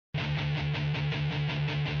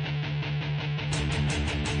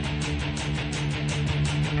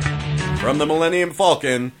From the Millennium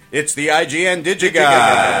Falcon, it's the IGN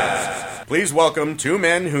DigiGuys. Please welcome two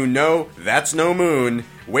men who know that's no moon,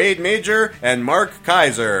 Wade Major and Mark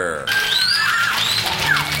Kaiser.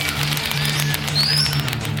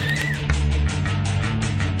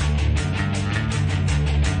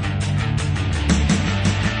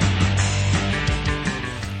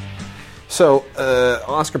 So,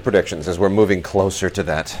 Oscar predictions as we're moving closer to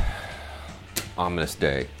that ominous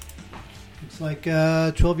day. It's like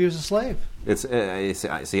 12 Years a Slave. It's I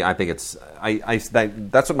think it's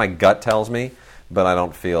that's what my gut tells me, but I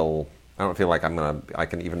don't feel like I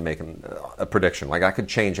can even make a prediction. Like I could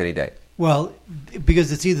change any day. Well,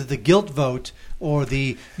 because it's either the guilt vote or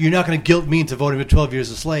the you're not going to guilt me into voting for 12 Years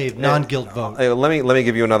a Slave non-guilt vote. Let me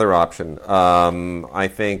give you another option. I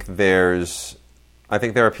think there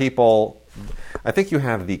are people. I think you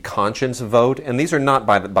have the conscience vote, and these are not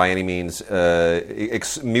by any means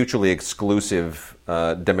mutually exclusive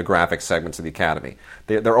demographic segments of the Academy.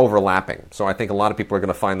 They're overlapping. So I think a lot of people are going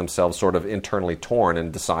to find themselves sort of internally torn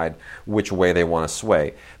and decide which way they want to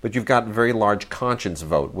sway. But you've got very large conscience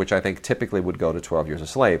vote, which I think typically would go to 12 Years a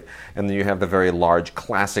Slave. And then you have the very large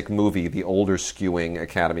classic movie, the older skewing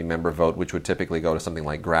Academy member vote, which would typically go to something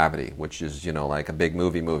like Gravity, which is, like a big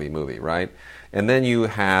movie, right? And then you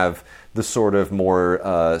have the sort of more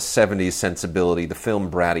 70s sensibility, the film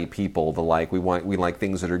bratty people, we like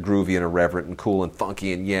things that are groovy and irreverent and cool and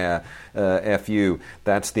funky and F you.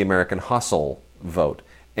 That's the American Hustle vote.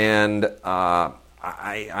 And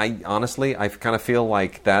I honestly, I kind of feel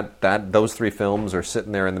like that those three films are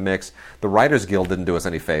sitting there in the mix. The Writers Guild didn't do us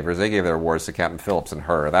any favors. They gave their awards to Captain Phillips and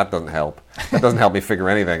Her. That doesn't help. That doesn't help me figure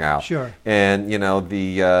anything out. Sure. And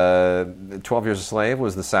the 12 Years a Slave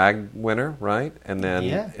was the SAG winner, right? And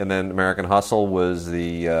then American Hustle was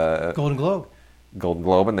the Golden Globe. Golden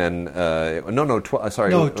Globe, and then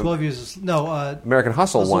 12 Years. American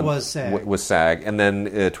Hustle won was SAG. Was SAG, and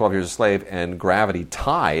then 12 Years a Slave and Gravity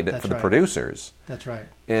tied for the producers. That's right.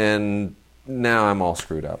 And now I'm all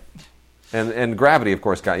screwed up. And Gravity, of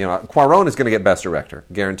course, got Cuarón is going to get Best Director,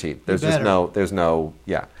 guaranteed. There's no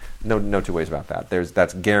two ways about that.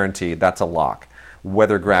 That's guaranteed. That's a lock.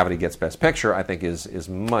 Whether Gravity gets Best Picture, I think is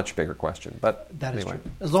much bigger question. But that anyway. is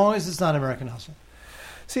true. As long as it's not American Hustle.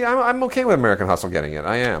 See, I'm okay with American Hustle getting it.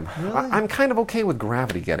 I am. Really? I'm kind of okay with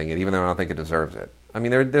Gravity getting it, even though I don't think it deserves it. I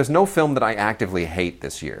mean, there's no film that I actively hate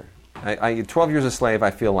this year. 12 Years a Slave, I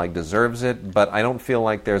feel like deserves it, but I don't feel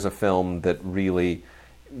like there's a film that really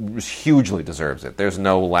hugely deserves it. There's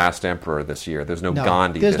no Last Emperor this year. There's no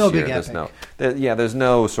Gandhi this year. Big epic. There's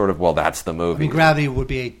no sort of, that's the movie. I mean, Gravity would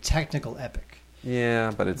be a technical epic.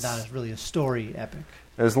 Yeah, but it's not really a story epic.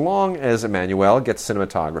 As long as Emmanuel gets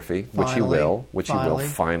cinematography, which he will,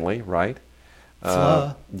 finally, right?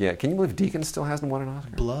 Yeah, can you believe Deakins still hasn't won an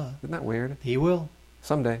Oscar? Blah. Isn't that weird? He will.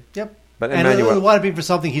 Someday. Yep. But and Emmanuel... it would be for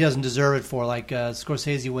something he doesn't deserve it for, like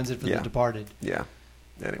Scorsese wins it for The Departed. Yeah.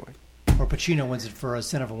 Anyway. Or Pacino wins it for A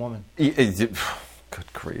Sin of a Woman. Good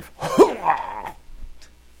grief.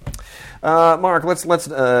 Mark, let's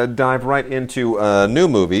dive right into new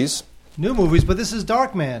movies. New movies, but this is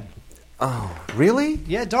Darkman. Oh, really?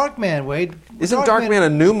 Yeah, Darkman, Wade. Isn't Darkman a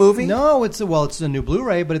new movie? No, it's a new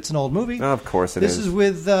Blu-ray, but it's an old movie. Oh, of course it is. This is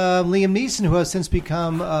with Liam Neeson, who has since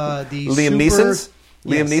become the Liam Neeson's?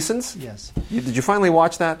 Liam Neeson's? Yes. Did you finally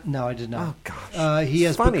watch that? No, I did not. Oh, gosh. He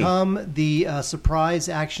has become the surprise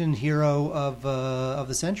action hero of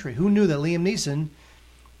the century. Who knew that Liam Neeson,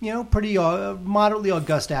 pretty moderately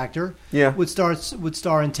august actor, would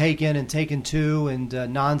star in Taken and Taken 2 and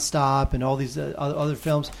Nonstop and all these other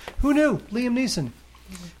films. Who knew? Liam Neeson.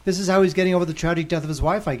 This is how he's getting over the tragic death of his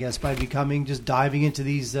wife, I guess, by diving into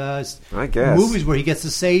these movies where he gets to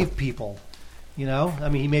save people. He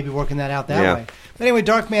may be working that out that way. But anyway,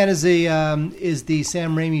 Darkman is the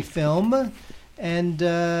Sam Raimi film, and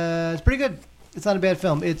it's pretty good. It's not a bad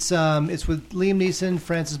film. It's with Liam Neeson,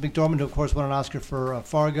 Frances McDormand, who of course won an Oscar for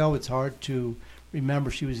Fargo. It's hard to remember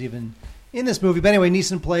she was even in this movie. But anyway,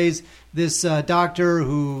 Neeson plays this doctor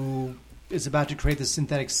who is about to create this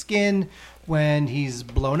synthetic skin when he's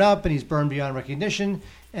blown up and he's burned beyond recognition,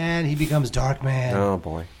 and he becomes Darkman. Oh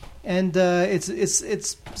boy. And it's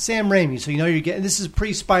Sam Raimi, so you're getting, this is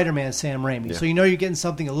pre-Spider-Man Sam Raimi, so you're getting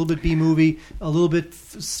something a little bit B-movie, a little bit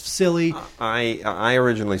silly. I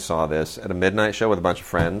originally saw this at a midnight show with a bunch of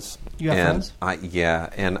friends. You have friends?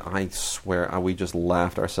 And I swear we just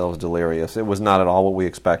laughed ourselves delirious. It was not at all what we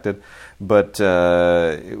expected, but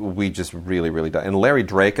we just really, really died. And Larry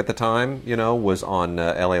Drake at the time, was on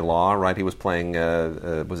L.A. Law, right? He was playing,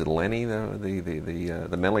 was it Lenny,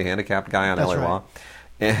 the mentally handicapped guy on L.A. Law?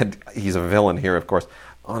 And he's a villain here, of course.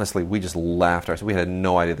 honestly, we just laughed ourselves. We had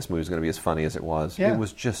no idea this movie was going to be as funny as it was. Yeah. It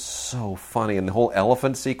was just so funny. And the whole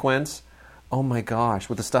elephant sequence, oh my gosh,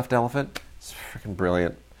 with the stuffed elephant, it's freaking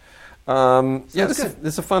brilliant. This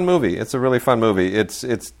is a fun movie. It's a really fun movie. It's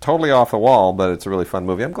totally off the wall, but it's a really fun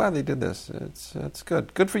movie. I'm glad they did this. It's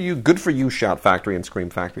good. Good for you. Good for you, Shout Factory and Scream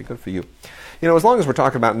Factory. Good for you. As long as we're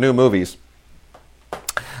talking about new movies,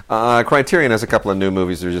 Criterion has a couple of new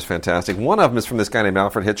movies that are just fantastic. One of them is from this guy named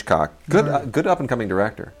Alfred Hitchcock. Good up-and-coming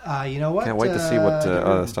director. You know what? Can't wait to see what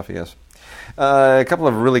other stuff he has. A couple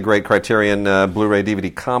of really great Criterion Blu-ray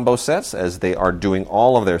DVD combo sets, as they are doing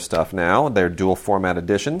all of their stuff now. They're dual format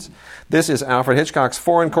editions. This is Alfred Hitchcock's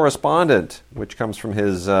Foreign Correspondent, which comes from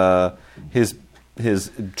his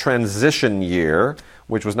transition year,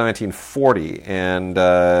 which was 1940, and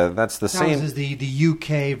that's the same. This is the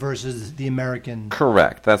UK versus the American.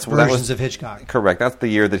 Correct. Versions of Hitchcock. Correct. That's the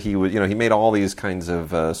year that he was. He made all these kinds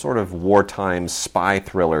of sort of wartime spy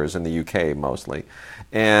thrillers in the UK mostly,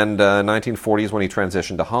 and 1940 is when he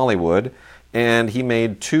transitioned to Hollywood, and he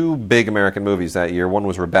made two big American movies that year. One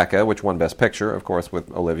was Rebecca, which won Best Picture, of course,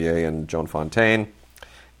 with Olivier and Joan Fontaine,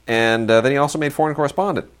 and then he also made Foreign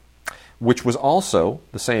Correspondent, which was also,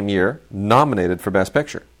 the same year, nominated for Best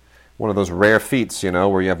Picture. One of those rare feats,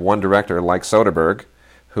 where you have one director, like Soderbergh,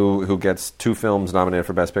 who gets two films nominated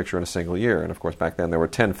for Best Picture in a single year. And, of course, back then there were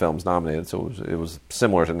 10 films nominated, so it was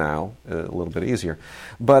similar to now, a little bit easier.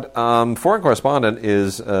 But Foreign Correspondent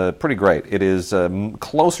is pretty great. It is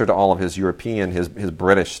closer to all of his European, his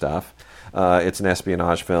British stuff. It's an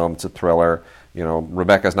espionage film. It's a thriller.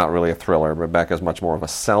 Rebecca's not really a thriller. Rebecca's much more of a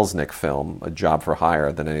Selznick film, a job for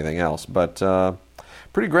hire, than anything else. But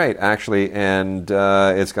pretty great, actually, and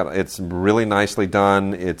it's really nicely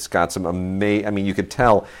done. It's got some amazing. You could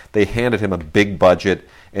tell they handed him a big budget,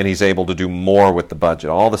 and he's able to do more with the budget.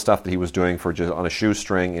 All the stuff that he was doing for just on a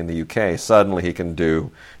shoestring in the UK, suddenly he can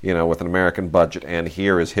do, with an American budget. And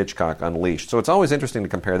here is Hitchcock unleashed. So it's always interesting to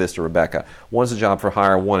compare this to Rebecca. One's a job for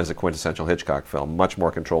hire. One is a quintessential Hitchcock film. Much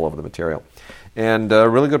more control over the material. And a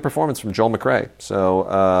really good performance from Joel McCrea. So,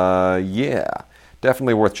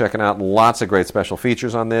 definitely worth checking out. Lots of great special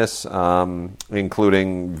features on this,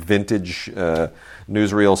 including vintage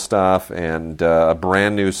newsreel stuff and a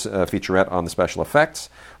brand new featurette on the special effects,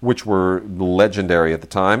 which were legendary at the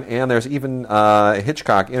time. And there's even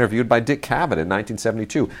Hitchcock interviewed by Dick Cavett in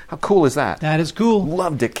 1972. How cool is that? That is cool.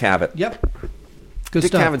 Love Dick Cavett. Yep. Good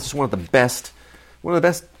Dick stuff. Cavett is one of the best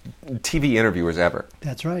TV interviewers ever.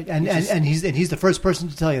 That's right, and he's the first person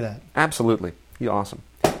to tell you that. Absolutely, He awesome.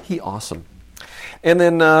 And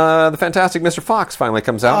then the Fantastic Mr. Fox finally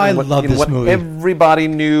comes out. I love this movie. Everybody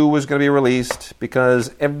knew was going to be released,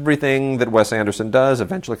 because everything that Wes Anderson does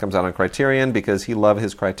eventually comes out on Criterion, because he loved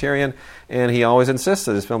his Criterion, and he always insists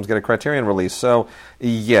that his films get a Criterion release. So,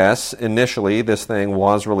 yes, initially this thing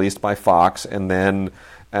was released by Fox, and then,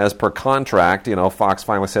 as per contract, Fox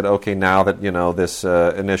finally said, okay, now that, this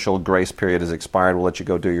initial grace period has expired, we'll let you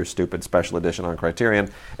go do your stupid special edition on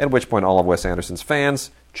Criterion, at which point all of Wes Anderson's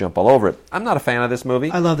fans jump all over it. I'm not a fan of this movie.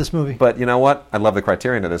 I love this movie. But you know what? I love the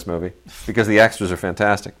Criterion of this movie, because the extras are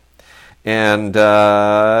fantastic. And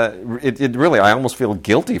it really, I almost feel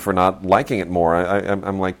guilty for not liking it more.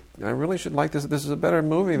 I'm like, I really should like this. This is a better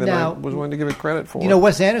movie than I was willing to give it credit for.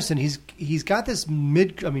 Wes Anderson, he's got this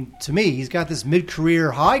to me, he's got this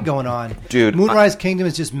mid-career high going on. Dude, Moonrise Kingdom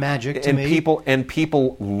is just magic to me.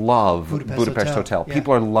 People love Budapest Hotel. Yeah.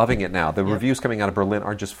 People are loving it now. The reviews coming out of Berlin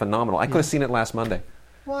are just phenomenal. I could have seen it last Monday.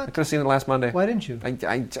 What? I could have seen it last Monday. Why didn't you?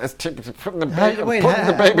 I just putting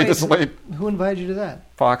the baby to sleep. Who invited you to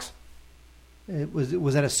that? Fox.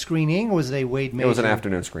 Was that a screening, or was it a Wade Major? It was an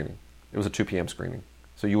afternoon screening. It was a 2 p.m. screening,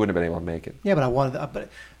 so you wouldn't have been able to make it. Yeah, but I wanted,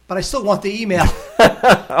 but I still want the email.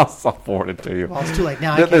 I'll forward it to you. Well, it's too late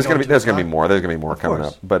now. There's going to be more. There's going to be more coming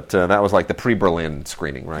course. up. But that was like the pre-Berlin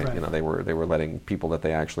screening, right? Right. They were letting people that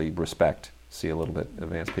they actually respect see a little bit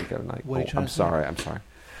advance peek at night. What are you trying to say? I'm sorry.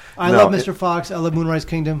 I love Mr. Fox. I love Moonrise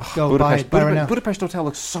Kingdom. Go buy it right now. Budapest Hotel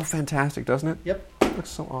looks so fantastic, doesn't it? Yep. Looks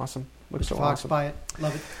so awesome. Looks so Fox, awesome. buy it.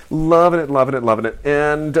 Love it. Loving it.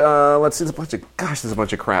 And let's see, there's a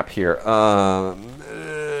bunch of crap here.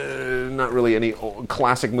 Not really any old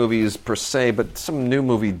classic movies per se, but some new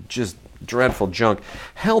movie, just dreadful junk.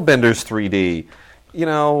 Hellbenders 3D.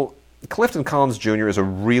 Clifton Collins Jr. is a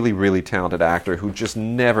really, really talented actor who just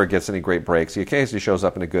never gets any great breaks. He occasionally shows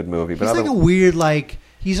up in a good movie. He's like a weird,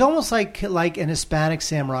 he's almost like an Hispanic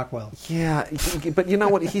Sam Rockwell. Yeah, but you know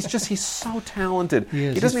what? He's so talented.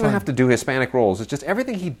 He doesn't even have to do Hispanic roles. It's just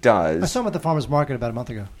everything he does. I saw him at the farmer's market about a month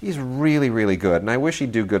ago. He's really, really good, and I wish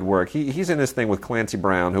he'd do good work. He's in this thing with Clancy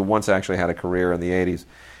Brown, who once actually had a career in the 80s.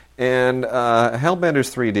 And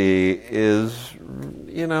Hellbenders 3D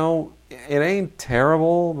it ain't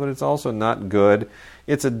terrible, but it's also not good.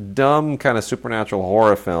 It's a dumb kind of supernatural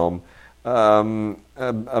horror film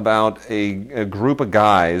about a group of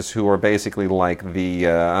guys who are basically like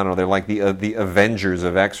they're like the Avengers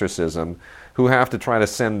of exorcism, who have to try to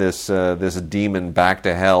send this demon back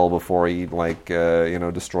to hell before he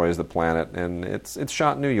destroys the planet. And it's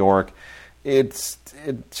shot in New York. It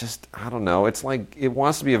just, I don't know. It's like it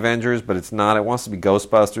wants to be Avengers, but it's not. It wants to be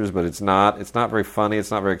Ghostbusters, but it's not. It's not very funny. It's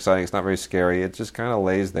not very exciting. It's not very scary. It just kind of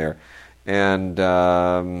lays there, and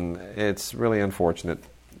it's really unfortunate.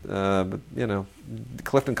 But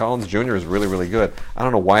Clifton Collins Jr. is really, really good. I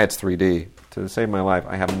don't know why it's 3D. To save my life,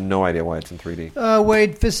 I have no idea why it's in 3D.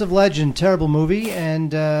 Wade, Fists of Legend, terrible movie,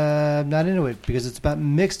 and I'm not into it because it's about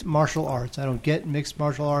mixed martial arts. I don't get mixed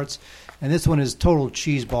martial arts, and this one is total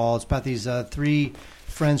cheeseball. It's about these 3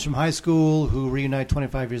 friends from high school who reunite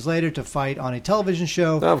 25 years later to fight on a television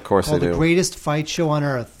show of course called they do. The Greatest Fight Show on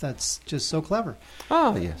Earth. That's just so clever.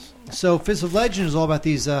 Oh, yes. So Fists of Legend is all about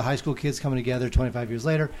these high school kids coming together 25 years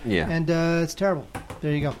later. Yeah. And it's terrible.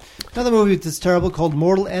 There you go. Another movie that's terrible called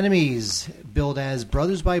Mortal Enemies, billed as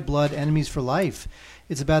Brothers by Blood, Enemies for Life.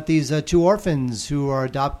 It's about these 2 orphans who are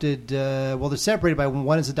adopted. They're separated by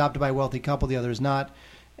one is adopted by a wealthy couple, the other is not.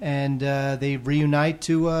 And they reunite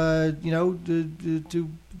to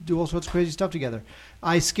do all sorts of crazy stuff together.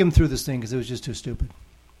 I skimmed through this thing because it was just too stupid.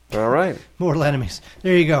 All right. Mortal Enemies.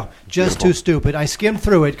 There you go. Just Beautiful. Too stupid. I skimmed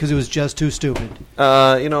through it because it was just too stupid.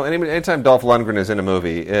 Anytime Dolph Lundgren is in a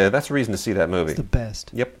movie, that's a reason to see that movie. It's the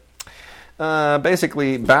best. Yep.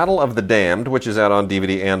 Basically, Battle of the Damned, which is out on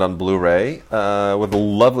DVD and on Blu-ray, with a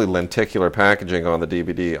lovely lenticular packaging on the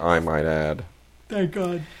DVD, I might add. Thank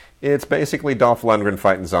God. It's basically Dolph Lundgren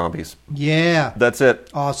fighting zombies. Yeah. That's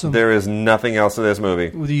it. Awesome. There is nothing else in this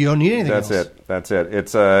movie. You don't need anything else. That's it.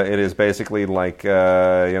 It is basically like,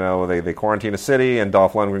 they quarantine a city and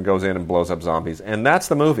Dolph Lundgren goes in and blows up zombies. And that's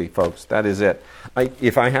the movie, folks. That is it.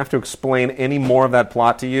 If I have to explain any more of that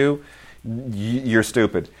plot to you, you're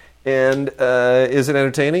stupid. And is it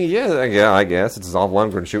entertaining? Yeah, I guess. It's Dolph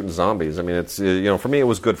Lundgren shooting zombies. I mean, it's for me, it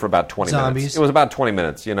was good for about 20 minutes. It was about 20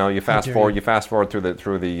 minutes. You fast forward through the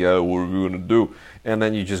what are we going to do? And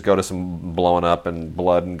then you just go to some blowing up and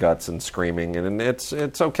blood and guts and screaming, and it's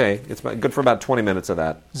okay. It's good for about 20 minutes of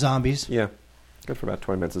that. Zombies. Yeah, good for about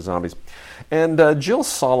 20 minutes of zombies. And Jill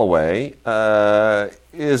Soloway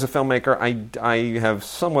is a filmmaker I have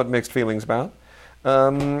somewhat mixed feelings about,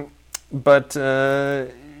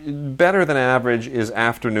 but. Better than average is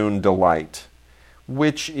Afternoon Delight,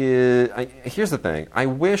 which is... here's the thing. I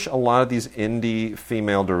wish a lot of these indie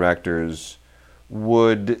female directors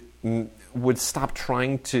would stop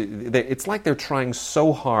trying to... It's like they're trying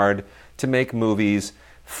so hard to make movies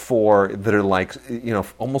that are like,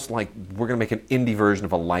 almost like we're going to make an indie version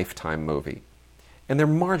of a Lifetime movie. And they're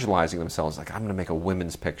marginalizing themselves, like, I'm going to make a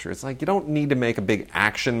women's picture. It's like, you don't need to make a big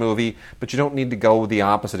action movie, but you don't need to go the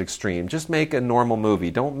opposite extreme. Just make a normal movie.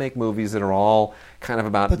 Don't make movies that are all kind of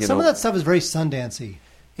about, But some of that stuff is very Sundance-y.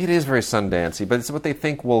 It is very Sundance-y, but it's what they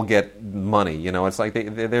think will get money. It's like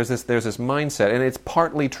there's this mindset, and it's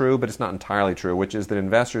partly true, but it's not entirely true, which is that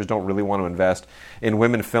investors don't really want to invest in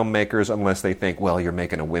women filmmakers unless they think, well, you're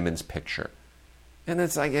making a women's picture. And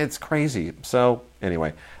it's crazy. So,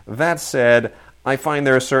 anyway, that said... I find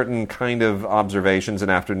there are certain kind of observations in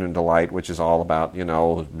Afternoon Delight, which is all about,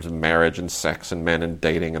 marriage and sex and men and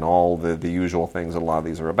dating and all the usual things that a lot of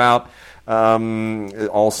these are about,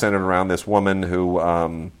 all centered around this woman who,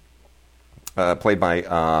 played by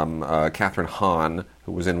Catherine Hahn,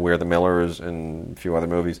 who was in We're the Millers and a few other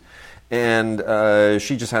movies. And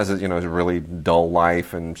she just has a really dull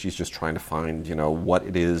life, and she's just trying to find, what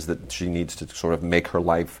it is that she needs to sort of make her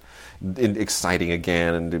life exciting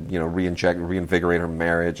again, and to, reinvigorate her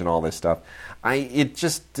marriage and all this stuff. It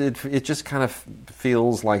just kind of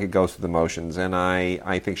feels like it goes through the motions, and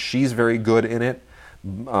I think she's very good in it.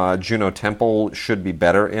 Juno Temple should be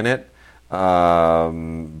better in it, but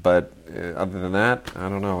other than that, I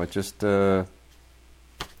don't know. It just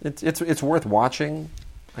it's worth watching,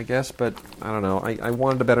 I guess, but I don't know. I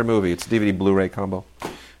wanted a better movie. It's a DVD Blu-ray combo.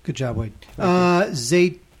 Good job, Wade.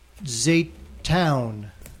 Zaytown.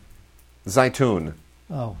 Zaytoon.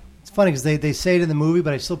 Oh, it's funny because they say it in the movie,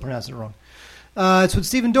 but I still pronounce it wrong. It's with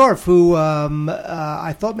Stephen Dorff, who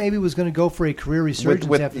I thought maybe was going to go for a career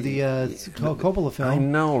resurgence after the Coppola film. I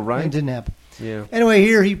know, right? It didn't happen. Yeah. Anyway,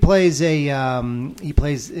 here he plays it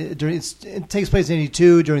takes place in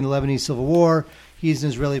 '82 during the Lebanese Civil War. He's an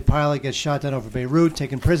Israeli pilot, gets shot down over Beirut,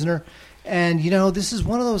 taken prisoner. And, this is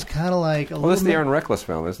one of those kind of like... this is the Aaron Reckless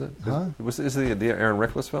film, isn't it? Huh? Is it the Aaron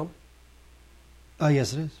Reckless film?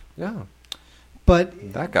 Yes, it is. Yeah.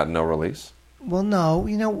 But... That got no release. Well, no,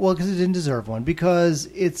 because it didn't deserve one. Because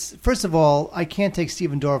it's, first of all, I can't take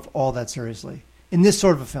Stephen Dorff all that seriously in this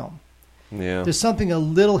sort of a film. Yeah. There's something a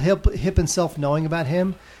little hip and self-knowing about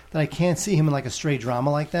him that I can't see him in like a straight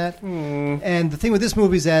drama like that. And the thing with this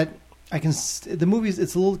movie is that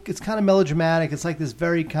it's kind of melodramatic. It's like this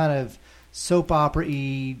very kind of soap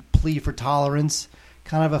opera-y plea for tolerance,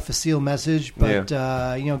 kind of a facile message, but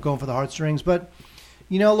going for the heartstrings. But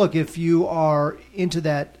look, if you are into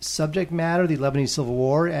that subject matter, the Lebanese Civil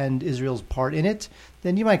War and Israel's part in it,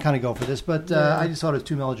 then you might kind of go for this. But I just thought it was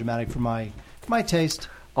too melodramatic for my taste.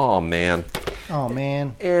 Oh man.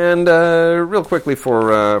 And real quickly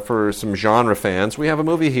for some genre fans, we have a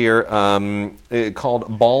movie here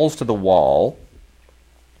called Balls to the Wall,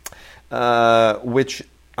 which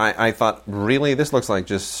I thought, really, this looks like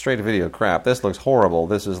just straight video crap. This looks horrible.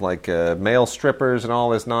 This is like male strippers and all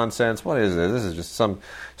this nonsense. What is this? This is just some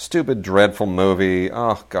stupid, dreadful movie.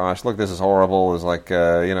 Oh, gosh, look, this is horrible. There's like,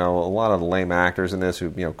 a lot of lame actors in this who,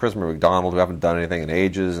 Christopher McDonald, who haven't done anything in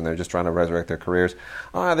ages, and they're just trying to resurrect their careers.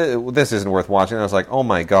 This isn't worth watching. And I was like, oh,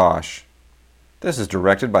 my gosh. This is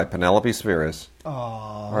directed by Penelope Spheris. Oh,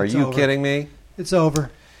 Are you kidding me? It's over.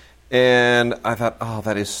 And I thought, oh,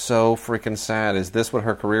 that is so freaking sad. Is this what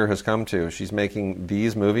her career has come to? She's making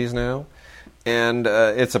these movies now, and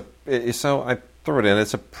so I threw it in.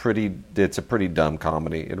 It's a pretty dumb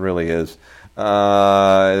comedy. It really is.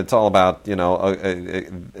 It's all about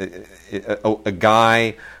a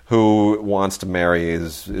guy who wants to marry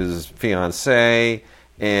his fiancée.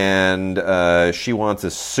 And she wants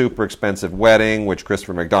this super expensive wedding, which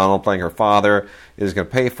Christopher McDonald, playing her father, is going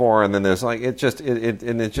to pay for. And then there's like it just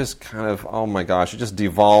kind of, oh my gosh, it just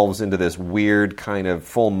devolves into this weird kind of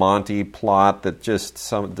full Monty plot that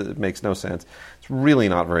that makes no sense. It's really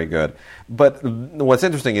not very good. But what's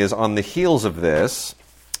interesting is on the heels of this,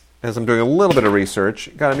 as I'm doing a little bit of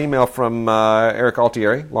research, got an email from Eric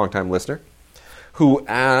Altieri, longtime listener, who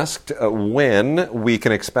asked when we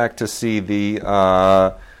can expect to see the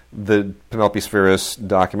Penelope Spheris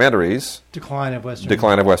documentaries, Decline of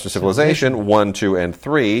Western Civilization 1, 2, and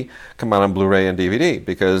 3, come out on Blu-ray and DVD,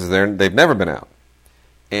 because they've never been out.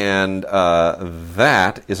 And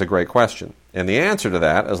that is a great question. And the answer to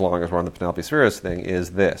that, as long as we're on the Penelope Spheris thing,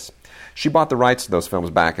 is this. She bought the rights to those films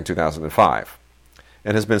back in 2005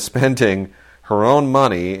 and has been spending her own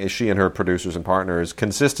money, she and her producers and partners,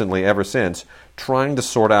 consistently ever since, trying to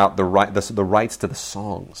sort out the rights to the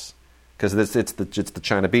songs, because it's the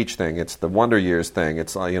China Beach thing, it's the Wonder Years thing,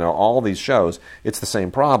 it's all these shows. It's the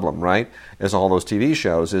same problem, right, as all those TV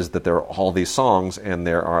shows, is that there are all these songs and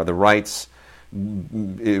there are the rights,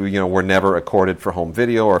 were never accorded for home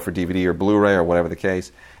video or for DVD or Blu-ray or whatever the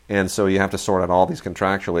case. And so you have to sort out all these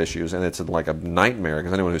contractual issues, and it's like a nightmare,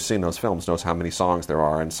 because anyone who's seen those films knows how many songs there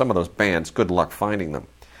are, and some of those bands, good luck finding them.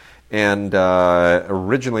 And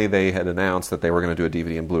originally they had announced that they were going to do a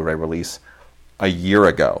DVD and Blu-ray release a year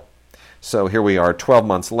ago. So here we are 12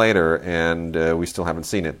 months later, and we still haven't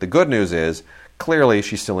seen it. The good news is, clearly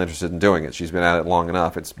she's still interested in doing it. She's been at it long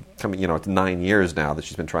enough. It's coming, it's 9 years now that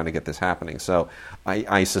she's been trying to get this happening. So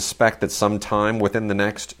I suspect that sometime within the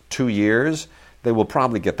next 2 years, they will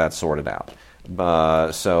probably get that sorted out.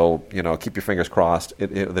 So, keep your fingers crossed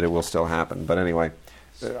that it will still happen. But anyway,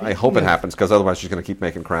 I hope it happens, because otherwise she's going to keep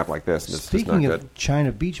making crap like this. And speaking of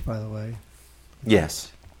China Beach, by the way.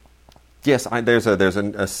 Yes. Yes, they're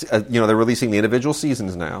releasing the individual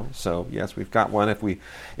seasons now. So, yes, we've got one if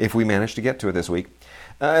we manage to get to it this week.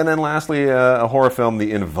 And then lastly, a horror film,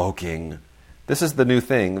 The Invoking. This is the new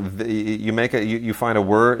thing. You find a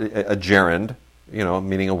word, a gerund,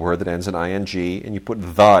 meaning a word that ends in ing, and you put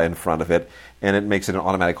the in front of it, and it makes it an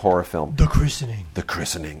automatic horror film. The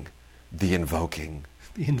Christening. The Invoking.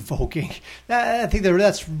 The Invoking. I think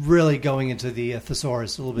that's really going into the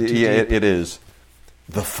thesaurus a little bit too deep. Yeah, it is.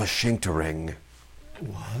 The Faschinctering.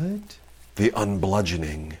 What? The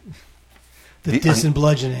Unbludgeoning. The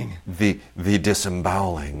Disenbludgeoning. The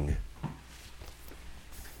Disemboweling.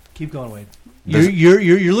 Keep going, Wade.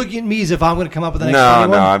 You're looking at me as if I'm going to come up with the next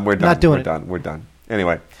one. No, we're done. Not doing it. We're done.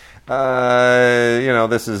 Anyway,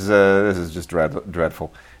 this is just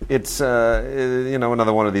dreadful. It's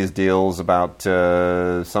another one of these deals about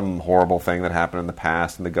some horrible thing that happened in the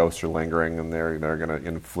past, and the ghosts are lingering, and they're going to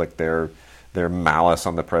inflict their malice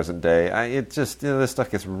on the present day. This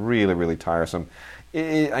stuff gets really, really tiresome.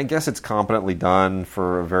 I guess it's competently done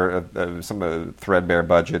for some threadbare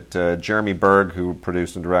budget. Jeremy Berg, who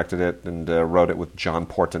produced and directed it and wrote it with John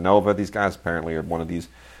Portanova. These guys apparently are one of these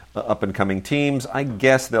up-and-coming teams. I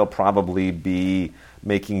guess they'll probably be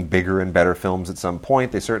making bigger and better films at some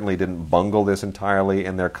point. They certainly didn't bungle this entirely,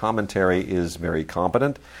 and their commentary is very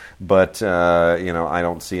competent. But I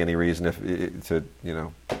don't see any reason to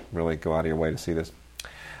really go out of your way to see this.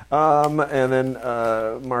 And then,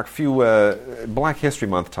 Mark, few Black History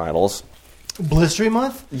Month titles. Blistery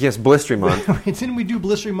Month? Yes, Blistery Month. Didn't we do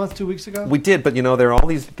Blistery Month 2 weeks ago? We did, but there are all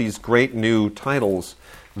these great new titles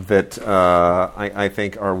that I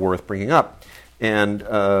think are worth bringing up. And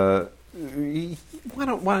why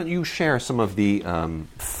don't you share some of the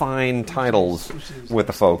fine titles with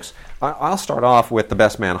the folks? I'll start off with The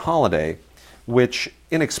Best Man Holiday, which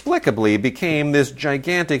inexplicably became this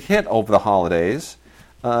gigantic hit over the holidays.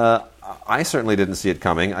 I certainly didn't see it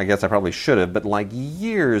coming. I guess I probably should have, but like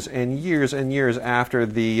years and years and years after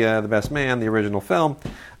the Best Man, the original film,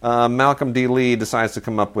 Malcolm D. Lee decides to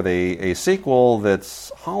come up with a sequel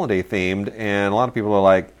that's holiday themed, and a lot of people are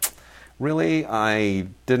like, really? I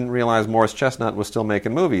didn't realize Morris Chestnut was still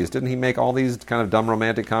making movies. Didn't he make all these kind of dumb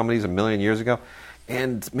romantic comedies a million years ago?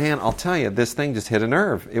 And man, I'll tell you, this thing just hit a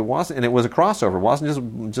nerve. It wasn't, and it was a crossover. It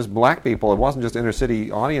wasn't just black people. It wasn't just inner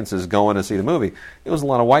city audiences going to see the movie. It was a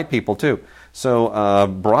lot of white people too. So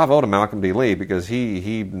bravo to Malcolm D. Lee, because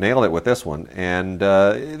he nailed it with this one. And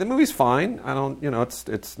the movie's fine. I don't,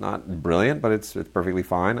 it's not brilliant, but it's perfectly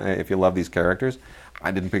fine if you love these characters.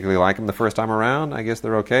 I didn't particularly like them the first time around. I guess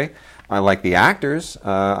they're okay. I like the actors.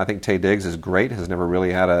 I think Taye Diggs is great. Has never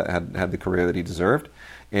really had the career that he deserved.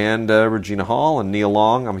 And Regina Hall and Neil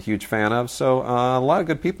Long, I'm a huge fan of. So a lot of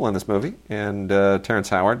good people in this movie. And Terrence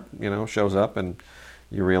Howard, shows up, and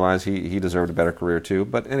you realize he deserved a better career too.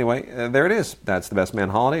 But anyway, there it is. That's The Best Man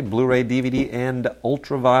Holiday, Blu-ray, DVD, and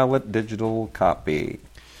ultraviolet digital copy.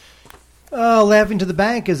 Laughing to the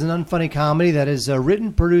Bank is an unfunny comedy that is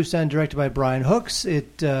written, produced, and directed by Brian Hooks.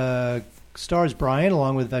 It stars Brian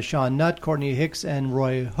along with Vashon Nutt, Courtney Hicks, and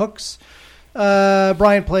Roy Hooks.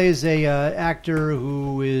 Brian plays a actor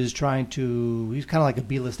who is he's kind of like a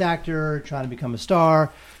B-list actor, trying to become a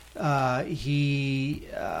star. He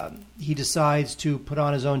decides to put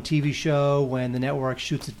on his own TV show when the network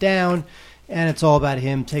shoots it down, and it's all about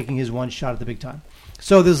him taking his one shot at the big time.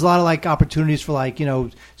 So there's a lot of opportunities for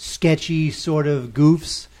sketchy sort of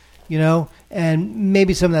goofs, and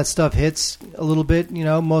maybe some of that stuff hits a little bit,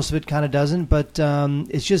 most of it kind of doesn't, but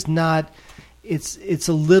it's just not. It's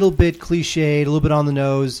a little bit cliched, a little bit on the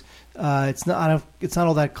nose. It's not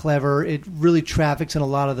all that clever. It really traffics in a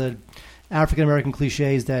lot of the African American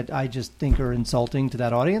cliches that I just think are insulting to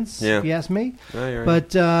that audience. Yeah. If you ask me. Oh, you're right.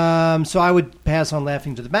 But so I would pass on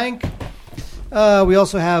Laughing to the Bank. We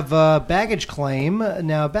also have Baggage Claim.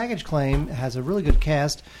 Now, Baggage Claim has a really good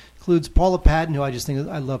cast. Includes Paula Patton, who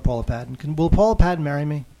I love Paula Patton. Will Paula Patton marry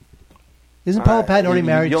me? Isn't Paula Patton already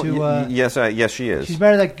married to? Yes, she is. She's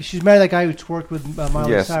married that guy who worked with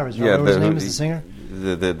Miley Cyrus. Right? His name is the singer.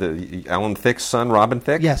 The Alan Thicke's son, Robin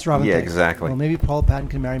Thicke. Yes, Robin Thicke. Yeah, exactly. Well, maybe Paula Patton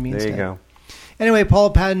can marry me instead. There you go. Anyway, Paula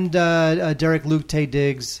Patton, Derek Luke, Taye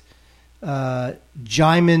Diggs,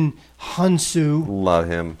 Djimon Hounsou. Love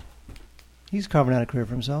him. He's carving out a career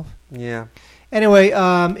for himself. Yeah. Anyway,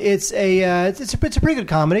 it's a pretty good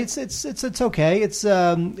comedy. It's okay.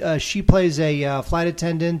 She plays a flight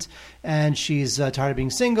attendant, and she's tired of being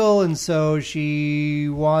single, and so she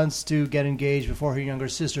wants to get engaged before her younger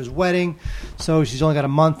sister's wedding. So she's only got a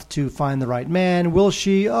month to find the right man. Will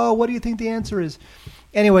she? Oh, what do you think the answer is?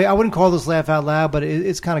 Anyway, I wouldn't call this laugh out loud, but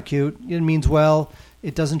it's kind of cute. It means well.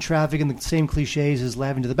 It doesn't traffic in the same cliches as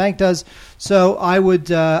Laughing to the Bank does. So I would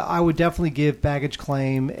definitely give Baggage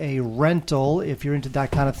Claim a rental if you're into that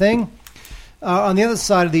kind of thing. On the other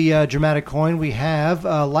side of the dramatic coin, we have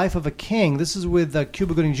Life of a King. This is with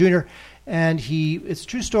Cuba Gooding Jr., and it's a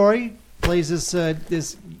true story. Plays this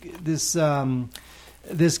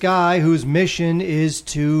guy whose mission is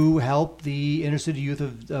to help the inner city youth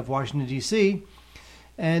of Washington, D.C.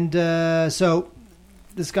 And so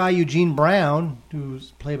this guy, Eugene Brown,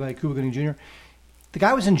 who's played by Cuba Gooding Jr., the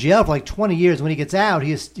guy was in jail for 20 years. When he gets out,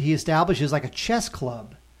 he establishes a chess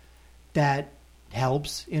club that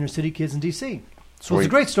helps inner city kids in D.C. So it's a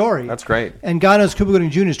great story. That's great. And God knows Cuba Gooding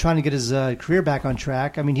Jr. is trying to get his career back on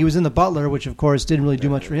track. I mean, he was in The Butler, which, of course, didn't really do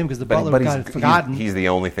much for him because The Butler was kind of forgotten. He's the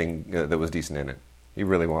only thing that was decent in it. He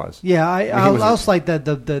really was. Yeah, I also like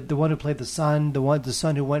the one who played the son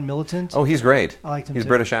who went militant. Oh, he's great. I liked him. He's a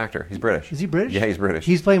British actor. He's British. Is he British? Yeah, he's British.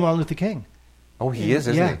 He's playing Martin Luther King. Oh, he is,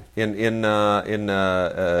 isn't he? In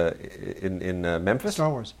Memphis? Star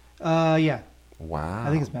Wars. Yeah. Wow. I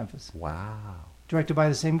think it's Memphis. Wow. Directed by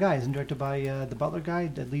the same guy. Isn't directed by the Butler guy,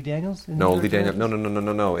 Lee Daniels? No, Lee Daniels.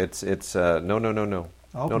 No. It's no.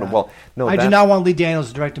 Oh, no. Well, no. I do not want Lee Daniels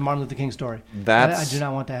to direct a Martin Luther King story. I do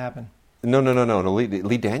not want that to happen. No.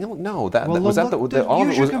 Lee Daniels? No,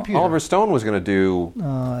 Oliver Stone was going to do.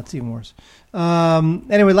 Oh, that's even worse.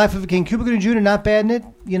 Anyway, Life of a King. Cuba Gooding Jr. not bad in it.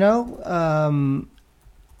 You know,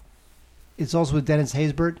 it's also with Dennis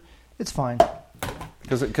Haysbert. It's fine.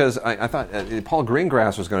 Because I thought Paul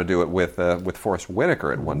Greengrass was going to do it with Forrest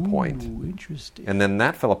Whitaker at one point. Ooh, interesting. And then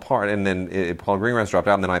that fell apart, and then Paul Greengrass dropped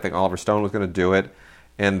out, and then I think Oliver Stone was going to do it.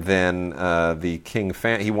 And then the King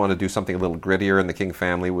he wanted to do something a little grittier, and the King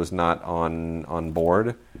family was not on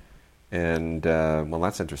board. And well,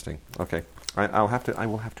 that's interesting. Okay, I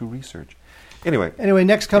will have to research. Anyway,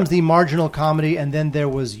 next comes the marginal comedy, and then there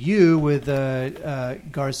was You with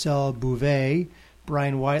Garcelle Bouvet,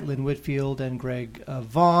 Brian White, Lynn Whitfield, and Greg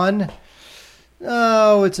Vaughn.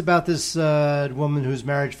 Oh, it's about this woman whose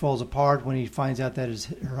marriage falls apart when he finds out that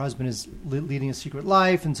her husband is leading a secret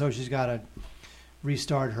life, and so she's got to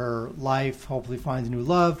restart her life, hopefully finds a new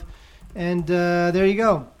love. And there you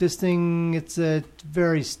go. This thing, it's a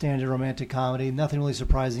very standard romantic comedy. Nothing really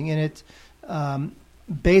surprising in it.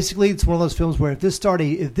 Basically, it's one of those films where if this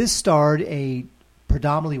starred a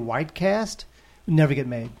predominantly white cast, it would never get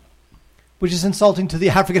made. Which is insulting to the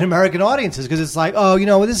African-American audiences, because it's like, oh,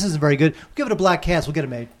 this isn't very good. We'll give it a black cast. We'll get it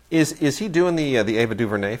made. Is he doing the Ava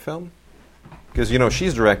DuVernay film? Because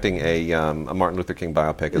she's directing a Martin Luther King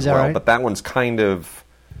biopic as well, right? But that one's kind of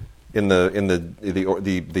in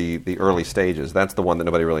the early stages. That's the one that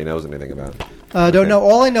nobody really knows anything about. Don't know.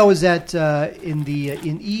 All I know is that in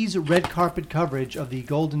E's red carpet coverage of the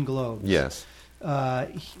Golden Globes, yes,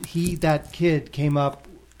 that kid came up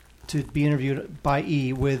to be interviewed by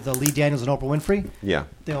E with Lee Daniels and Oprah Winfrey. Yeah,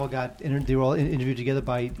 they were all interviewed together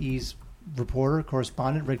by E's reporter,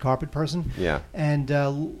 correspondent, red carpet person. Yeah, and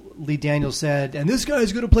Lee Daniels said, "And this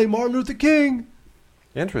guy's going to play Martin Luther King."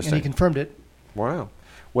 Interesting, and he confirmed it. Wow.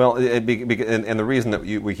 Well, and the reason that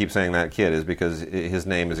we keep saying that kid is because his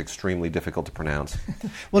name is extremely difficult to pronounce.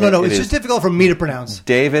 Well, no, it's just difficult for me to pronounce.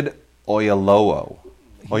 David Oyelowo.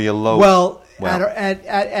 Well,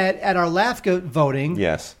 at our LAFCA voting,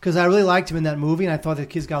 yes, because I really liked him in that movie, and I thought the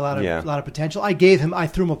kid's got a lot of potential. I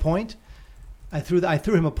threw him a point. I threw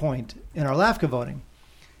him a point in our LAFCA voting,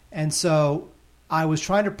 and so I was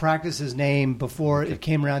trying to practice his name before it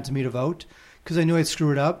came around to me to vote because I knew I'd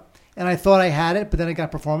screw it up. And I thought I had it, but then I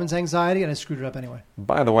got performance anxiety, and I screwed it up anyway.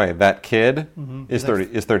 By the way, that kid is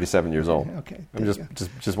 37 years old. Okay, I'm just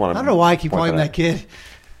want to. I don't know why I keep calling him that kid.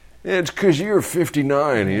 It's because you're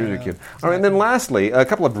 59. He was a kid. Exactly. All right, and then lastly, a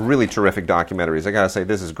couple of really terrific documentaries. I got to say,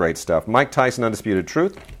 this is great stuff. Mike Tyson, Undisputed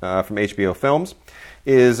Truth, from HBO Films,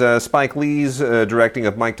 is Spike Lee's directing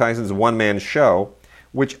of Mike Tyson's one-man show,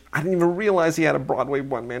 which I didn't even realize he had a Broadway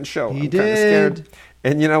one-man show. I'm did. Kind of scared.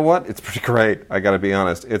 And you know what? It's pretty great. I got to be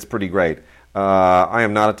honest. It's pretty great. I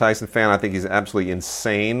am not a Tyson fan. I think he's absolutely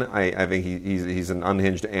insane. I think he's an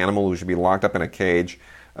unhinged animal who should be locked up in a cage.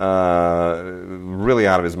 Really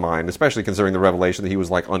out of his mind, especially considering the revelation that he was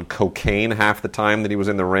like on cocaine half the time that he was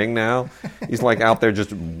in the ring. Now he's like out there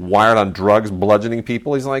just wired on drugs, bludgeoning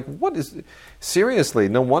people. He's like, what is... Seriously,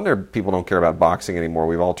 no wonder people don't care about boxing anymore.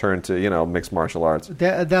 We've all turned to, mixed martial arts.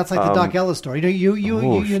 That's like the Doc Ellis story. You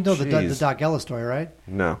know the Doc Ellis story, right?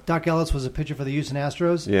 No. Doc Ellis was a pitcher for the Houston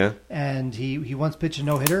Astros. Yeah. And he once pitched a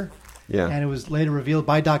no-hitter. Yeah. And it was later revealed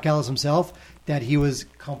by Doc Ellis himself that he was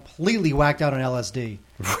completely whacked out on LSD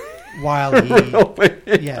while he...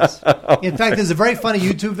 Really? Yes. In fact, there's a very funny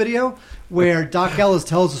YouTube video where Doc Ellis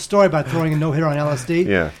tells a story about throwing a no-hitter on LSD.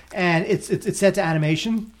 Yeah. And it's set to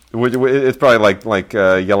animation. It's probably like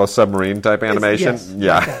Yellow Submarine type animation. Yes.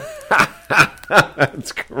 Yeah.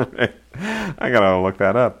 That's great. I got to look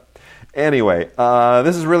that up. Anyway,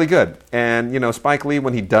 this is really good. And, Spike Lee,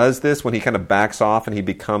 when he does this, when he kind of backs off and he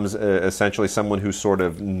becomes essentially someone who sort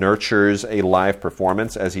of nurtures a live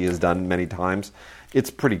performance, as he has done many times,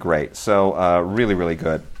 it's pretty great. So really, really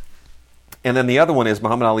good. And then the other one is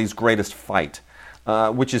Muhammad Ali's Greatest Fight,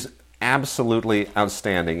 which is absolutely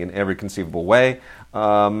outstanding in every conceivable way.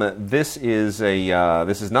 This is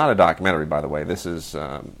not a documentary, by the way. This is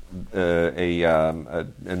another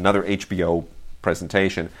HBO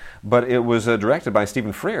presentation, but it was directed by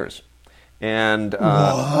Stephen Frears, and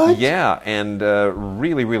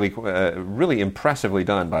really impressively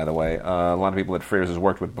done. By the way, a lot of people that Frears has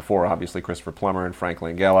worked with before, obviously Christopher Plummer and Frank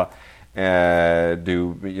Langella,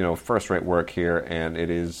 do first-rate work here, and it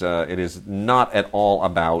is not at all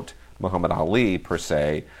about Muhammad Ali per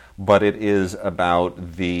se, but it is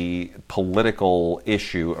about the political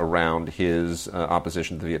issue around his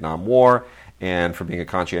opposition to the Vietnam War and for being a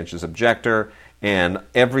conscientious objector. and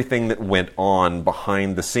everything that went on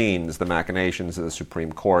behind the scenes, the machinations of the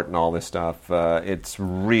Supreme Court and all this stuff, it's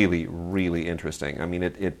really, really interesting. I mean,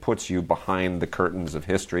 it puts you behind the curtains of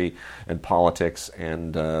history and politics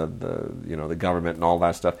and the government and all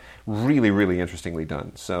that stuff. Really, really interestingly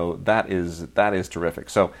done. So that is terrific.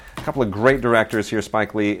 So a couple of great directors here,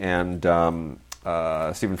 Spike Lee and Stephen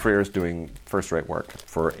Frears, doing first-rate work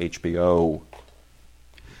for HBO.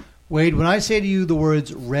 Wade, when I say to you the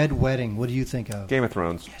words Red Wedding, what do you think of? Game of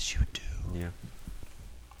Thrones. Yes, you do. Yeah.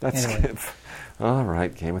 That's anyway. All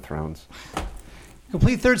right, Game of Thrones.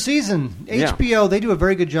 Complete third season. Yeah. HBO, they do a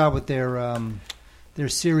very good job with their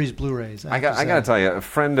series Blu-rays. I got to tell you, a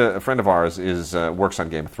friend of ours works on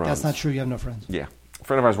Game of Thrones. That's not true. You have no friends. Yeah. A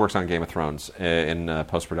friend of ours works on Game of Thrones in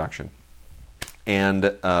post-production. And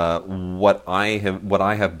what I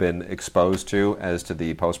have been exposed to as to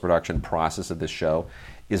the post-production process of this show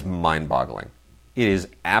is mind-boggling. It is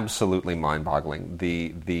absolutely mind-boggling.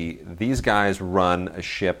 These guys run a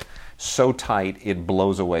ship so tight it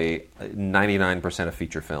blows away 99% of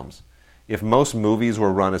feature films. If most movies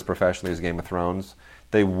were run as professionally as Game of Thrones,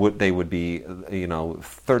 they would be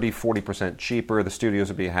 30-40% cheaper. The studios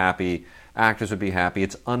would be happy. Actors would be happy.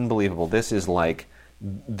 It's unbelievable. This is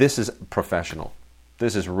professional.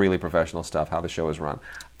 This is really professional stuff, how the show is run.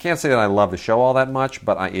 I can't say that I love the show all that much,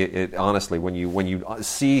 but honestly, when you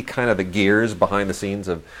see kind of the gears behind the scenes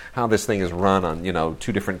of how this thing is run on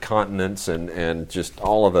 2 different continents and just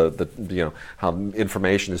all of the how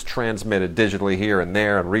information is transmitted digitally here and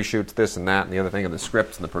there and reshoots this and that and the other thing and the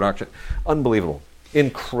scripts and the production, unbelievable,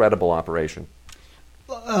 incredible operation.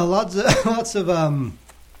 Lots of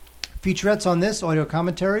featurettes on this, audio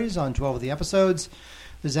commentaries on 12 of the episodes.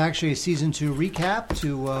 There's actually a Season 2 recap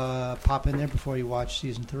to pop in there before you watch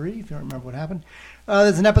Season 3, if you don't remember what happened.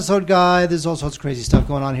 There's an episode guide. There's all sorts of crazy stuff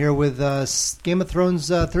going on here with Game of Thrones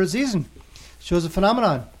third season. Show's a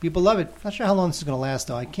phenomenon. People love it. Not sure how long this is going to last,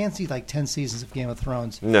 though. I can't see 10 seasons of Game of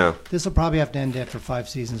Thrones. No. This will probably have to end after 5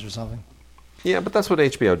 seasons or something. Yeah, but that's what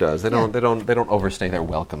HBO does. They don't overstay their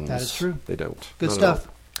welcomes. That is true. They don't. Good stuff.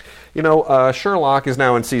 Sherlock is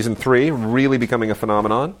now in Season 3, really becoming a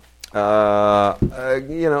phenomenon. It's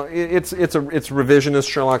revisionist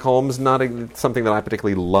Sherlock Holmes, not something that I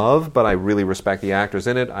particularly love, but I really respect the actors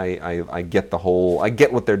in it. I get I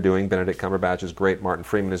get what they're doing. Benedict Cumberbatch is great. Martin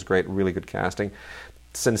Freeman is great. Really good casting.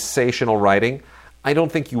 Sensational writing. I don't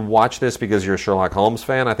think you watch this because you're a Sherlock Holmes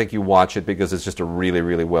fan. I think you watch it because it's just a really,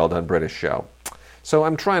 really well done British show. So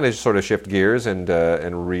I'm trying to sort of shift gears and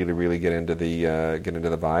really, really get into the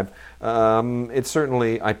vibe. It's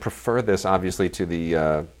certainly, I prefer this obviously to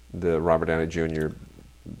the Robert Downey Jr.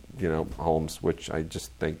 Holmes, which I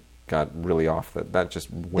just think got really off. That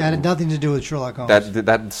just went. That had nothing to do with Sherlock Holmes.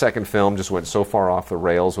 That second film just went so far off the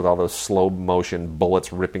rails with all those slow motion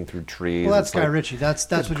bullets ripping through trees. Well, that's Guy Ritchie. That's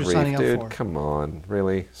what you're signing up for. Come on,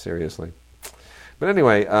 really, seriously. But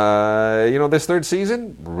anyway, this third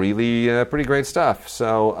season, really pretty great stuff.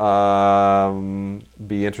 So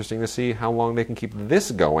be interesting to see how long they can keep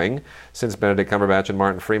this going, since Benedict Cumberbatch and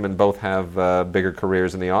Martin Freeman both have bigger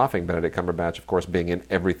careers in the offing. Benedict Cumberbatch, of course, being in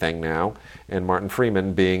everything now, and Martin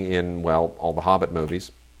Freeman being in, all the Hobbit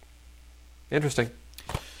movies. Interesting.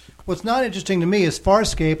 What's not interesting to me is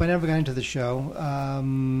Farscape. I never got into the show.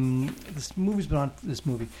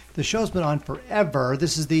 The show's been on forever.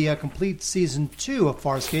 This is the complete Season 2 of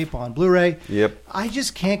Farscape on Blu-ray. Yep. I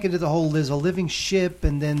just can't get into the whole, there's a living ship,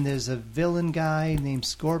 and then there's a villain guy named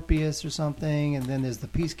Scorpius or something, and then there's the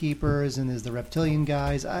Peacekeepers, and there's the reptilian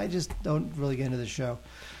guys. I just don't really get into the show.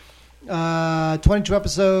 22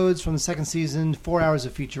 episodes from the second season, 4 hours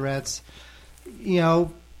of featurettes.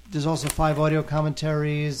 There's also 5 audio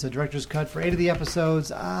commentaries, a director's cut for 8 of the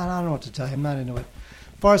episodes. I don't know what to tell you. I'm not into it.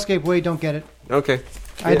 Farscape, Wade, don't get it. Okay.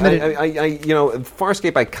 I admit it.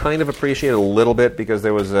 Farscape I kind of appreciate a little bit because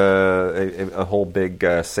there was a whole big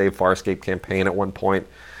Save Farscape campaign at one point,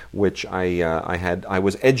 which I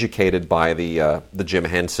was educated by the Jim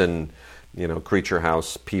Henson, Creature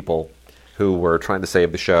House people who were trying to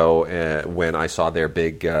save the show when I saw their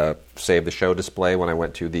big Save the Show display when I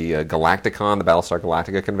went to the Galacticon, the Battlestar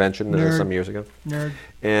Galactica convention some years ago. Nerd.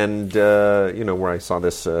 And, where I saw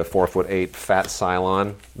this 4'8" fat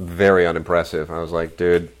Cylon, very unimpressive. I was like,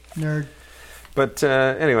 dude. Nerd. But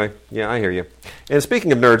anyway, yeah, I hear you. And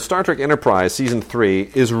speaking of nerds, Star Trek Enterprise Season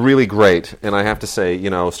 3 is really great. And I have to say,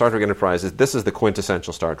 Star Trek Enterprise, this is the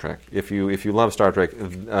quintessential Star Trek. If you love Star Trek,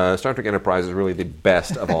 Star Trek Enterprise is really the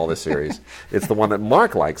best of all the series. It's the one that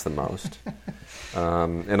Mark likes the most.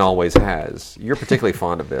 And always has. You're particularly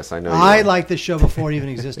fond of this, I know. I liked this show before it even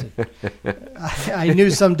existed. I knew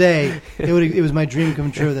someday it was my dream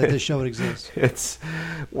come true that this show would exist. It's,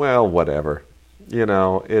 whatever.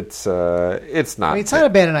 It's not. It's not a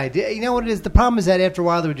bad idea. You know what it is? The problem is that after a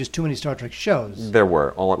while there were just too many Star Trek shows. There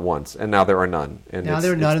were all at once, and now there are none. And now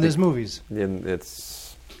there are none, and there's movies. And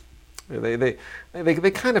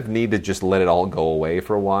they kind of need to just let it all go away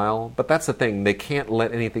for a while. But that's the thing; they can't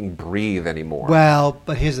let anything breathe anymore. Well,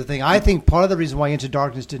 but here's the thing: I think part of the reason why Into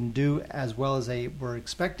Darkness didn't do as well as they were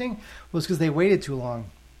expecting was because they waited too long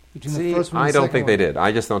between the first one and the second one. I don't think they did.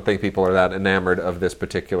 I just don't think people are that enamored of this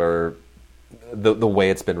particular. The way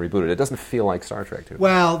it's been rebooted. It doesn't feel like Star Trek to me.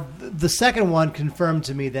 Well, the second one confirmed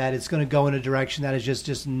to me that it's going to go in a direction that is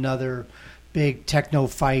just another big techno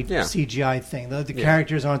fight CGI thing. The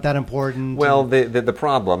characters aren't that important. Well, the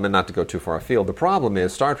problem, and not to go too far afield, the problem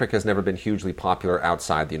is Star Trek has never been hugely popular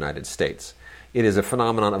outside the United States. It is a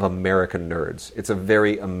phenomenon of American nerds. It's a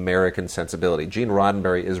very American sensibility. Gene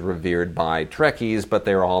Roddenberry is revered by Trekkies, but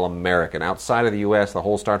they're all American. Outside of the U.S., the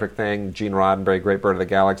whole Star Trek thing, Gene Roddenberry, Great Bird of the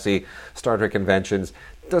Galaxy, Star Trek conventions,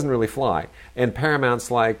 doesn't really fly. And Paramount's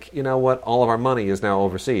like, you know what? All of our money is now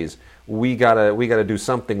overseas. We gotta do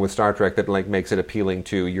something with Star Trek that makes it appealing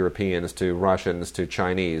to Europeans, to Russians, to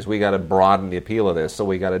Chinese. We gotta broaden the appeal of this, so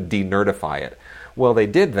we gotta de-nerdify it. Well, they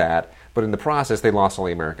did that, but in the process, they lost all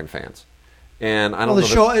the American fans. And I don't know. The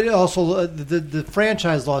show it also the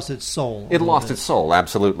franchise lost its soul. It lost its soul,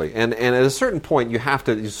 absolutely. And at a certain point, you have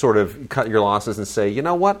to sort of cut your losses and say, you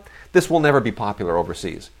know what, this will never be popular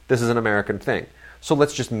overseas. This is an American thing, so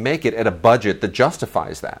let's just make it at a budget that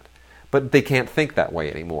justifies that. But they can't think that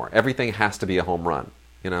way anymore. Everything has to be a home run.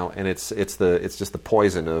 And it's just the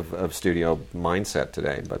poison of studio mindset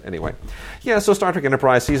today. But anyway, so Star Trek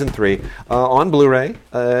Enterprise Season 3 on Blu-ray.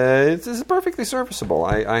 It's perfectly serviceable.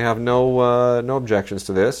 I have no objections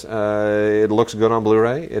to this. It looks good on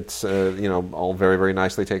Blu-ray. It's all very, very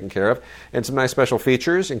nicely taken care of. And some nice special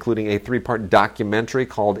features, including a 3-part documentary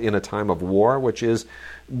called In a Time of War, which is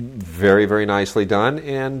very, very nicely done,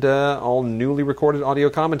 and all newly recorded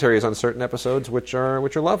audio commentaries on certain episodes, which are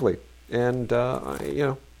lovely. And,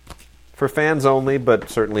 for fans only, but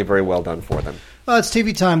certainly very well done for them. Well, it's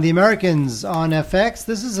TV time. The Americans on FX.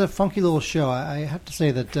 This is a funky little show. I have to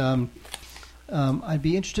say that I'd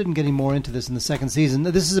be interested in getting more into this in the second season.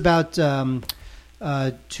 This is about two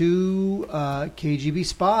KGB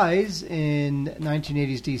spies in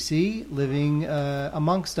 1980s D.C. living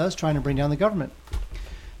amongst us, trying to bring down the government.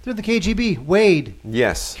 They're the KGB. Wade.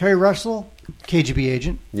 Yes. Kerry Russell, KGB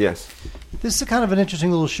agent. Yes. This is kind of an interesting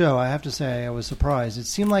little show. I have to say, I was surprised. It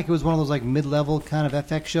seemed like it was one of those like mid-level kind of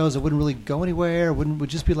FX shows that wouldn't really go anywhere. Would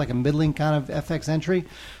just be like a middling kind of FX entry.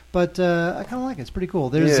 But I kind of like it. It's pretty cool.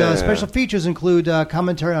 There's special features include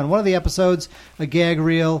commentary on one of the episodes, a gag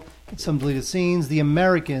reel, some deleted scenes. The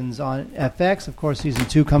Americans on FX, of course, Season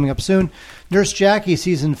 2 coming up soon. Nurse Jackie,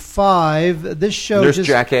 Season 5. This show Nurse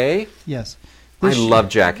Jackie? Yes. I love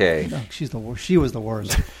Jackie. No, she's the worst. She was the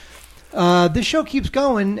worst. This show keeps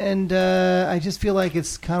going, and I just feel like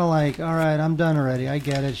it's kind of like, all right, I'm done already. I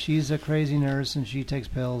get it. She's a crazy nurse, and she takes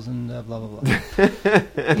pills, and blah blah blah.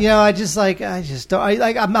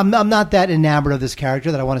 I'm not that enamored of this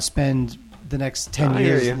character that I want to spend the next 10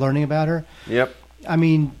 years learning about her. Yep. I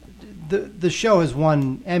mean, the show has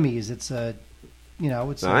won Emmys. It's a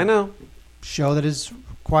show that is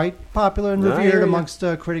quite popular and revered amongst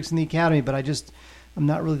critics in the Academy, but I'm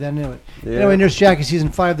not really that into it. Yeah. Anyway, Nurse Jackie Season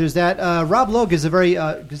 5. There's that. Rob Lowe gives a very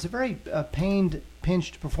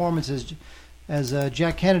pinched performance as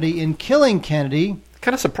Jack Kennedy in Killing Kennedy.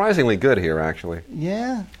 Kind of surprisingly good here, actually.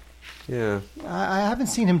 Yeah. Yeah. I haven't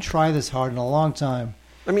seen him try this hard in a long time.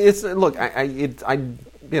 I mean, it's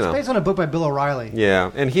It's based on a book by Bill O'Reilly.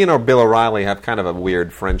 Yeah, and he and Bill O'Reilly have kind of a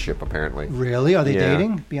weird friendship, apparently. Really? Are they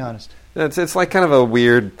dating? Be honest. It's like kind of a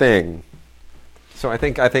weird thing. So I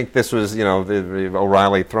think this was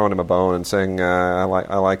O'Reilly throwing him a bone and saying I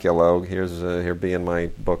like you, Logue. Here be in my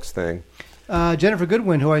books thing. Jennifer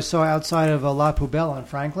Goodwin, who I saw outside of La Poubelle on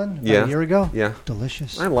Franklin about a year ago. Yeah,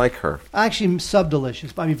 delicious. I like her. Actually,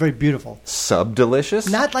 sub-delicious. I mean, very beautiful. Sub-delicious?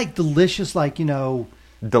 Not like delicious, like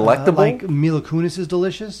delectable? Like Mila Kunis is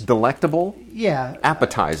delicious. Delectable? Yeah.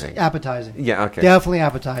 Appetizing. Appetizing. Yeah, okay. Definitely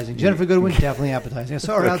appetizing. Jennifer Goodwin, definitely appetizing. I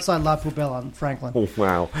saw her outside La Poubelle on Franklin. Oh,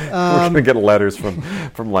 wow. We're going to get letters from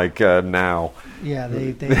Now. Yeah,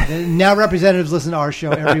 they Now representatives listen to our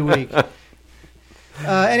show every week.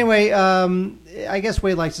 Anyway, I guess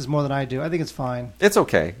Wade likes this more than I do. I think it's fine. It's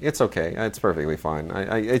okay. It's perfectly fine.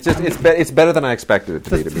 It's better than I expected it to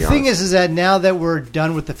be. To be honest. The thing is that now that we're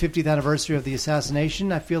done with the 50th anniversary of the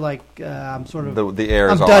assassination, I feel like I'm sort of the air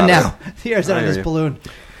is I'm all done out now. Of The air's out of this balloon.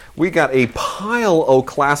 We got a pile of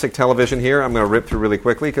classic television here. I'm going to rip through really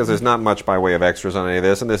quickly because there's not much by way of extras on any of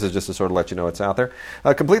this, and this is just to sort of let you know it's out there.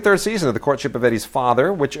 Complete third season of The Courtship of Eddie's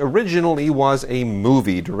Father, which originally was a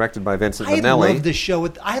movie directed by Vincent Minnelli. I love this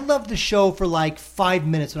show. I loved the show for like 5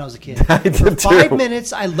 minutes when I was a kid. I did for 5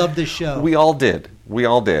 minutes, I loved this show. We all did.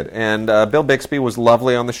 And Bill Bixby was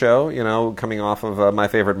lovely on the show, you know, coming off of My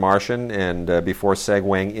Favorite Martian and before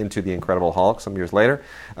segueing into The Incredible Hulk some years later.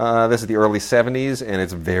 This is the early 70s, and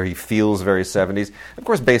it feels very 70s. Of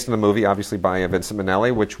course, based on the movie, obviously, by Vincent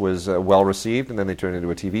Minnelli, which was well-received, and then they turned it into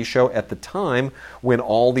a TV show at the time when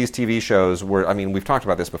all these TV shows were, I mean, we've talked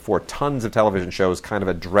about this before, tons of television shows kind of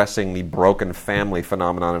addressing the broken family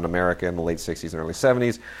phenomenon in America in the late 60s and early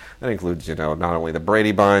 70s. That includes, you know, not only the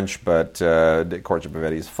Brady Bunch, but Courtship of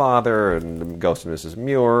Eddie's Father, and Ghost and Mrs.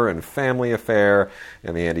 Muir, and Family Affair,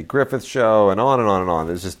 and the Andy Griffith Show, and on and on and on.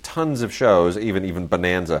 There's just tons of shows, even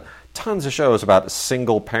Bonanza. Tons of shows about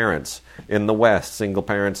single parents in the West, single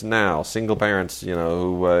parents now, single parents, you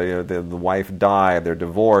know, who the wife died, they're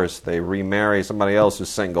divorced, they remarry somebody else who's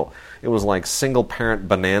single. It was like single parent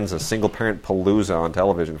bonanza, single parent palooza on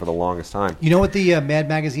television for the longest time. You know what the Mad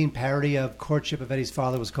Magazine parody of Courtship of Eddie's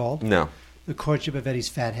Father was called? No. The Courtship of Eddie's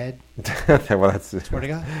Fat Head. Well, swear to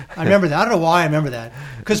God. I remember that. I don't know why I remember that.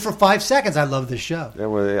 Because for 5 seconds, I loved this show.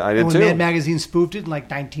 I did, too. When Mad Magazine spoofed it in like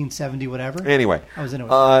 1970, whatever. Anyway. I was into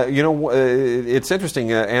it. You know, it's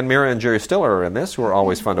interesting. Ann Mira and Jerry Stiller are in this, who are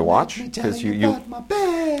always fun to watch. Because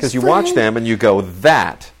you watch them and you go,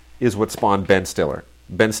 that is what spawned Ben Stiller.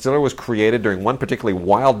 Ben Stiller was created during one particularly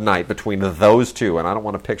wild night between those two, and I don't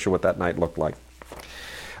want to picture what that night looked like.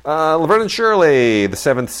 Laverne and Shirley, the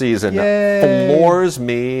 7th season. Yay. Floors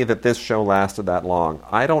me that this show lasted that long.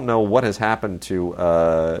 I don't know what has happened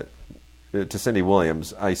to Cindy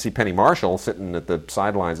Williams. I see Penny Marshall sitting at the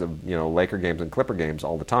sidelines of, you know, Laker games and Clipper games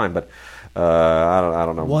all the time, but I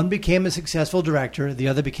don't know. One became a successful director. The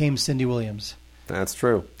other became Cindy Williams. That's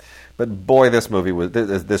true. But boy,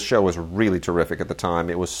 this show was really terrific at the time.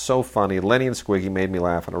 It was so funny. Lenny and Squiggy made me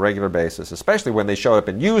laugh on a regular basis, especially when they showed up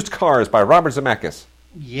in Used Cars by Robert Zemeckis.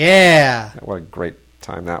 Yeah. What a great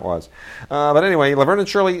time that was. But anyway, Laverne and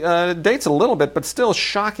Shirley dates a little bit, but still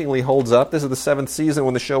shockingly holds up. This is the 7th season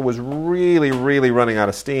when the show was really, really running out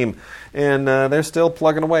of steam, and they're still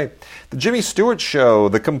plugging away. The Jimmy Stewart Show,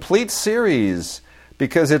 the complete series,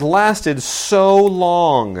 because it lasted so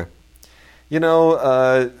long. You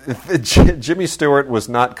know, Jimmy Stewart was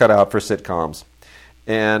not cut out for sitcoms,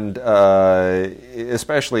 and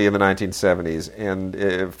especially in the 1970s.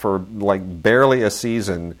 And for like barely a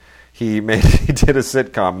season, he did a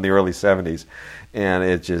sitcom in the early 70s, and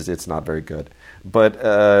it's not very good. But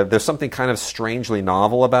there's something kind of strangely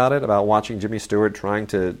novel about it, about watching Jimmy Stewart trying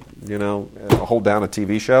to, you know, hold down a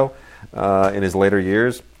TV show in his later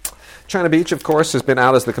years. China Beach, of course, has been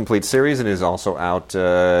out as the complete series and is also out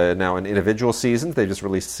now in individual seasons. They just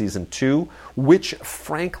released season 2, which,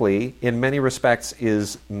 frankly, in many respects,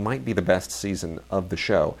 might be the best season of the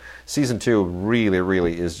show. Season 2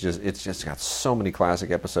 really is it's just got so many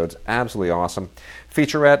classic episodes, absolutely awesome.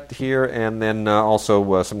 Featurette here, and then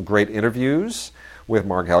also some great interviews with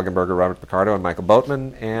Mark Helgenberger, Robert Picardo, and Michael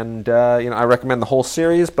Boatman. And I recommend the whole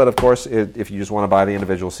series, but of course, if you just want to buy the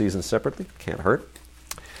individual seasons separately, can't hurt.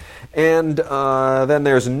 And then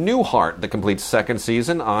there's Newhart, the complete 2nd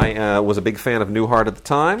season. I was a big fan of Newhart at the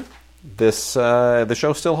time. The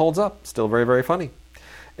show still holds up, still very, very funny.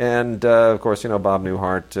 And, of course, you know, Bob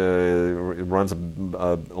Newhart runs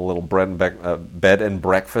a little bed and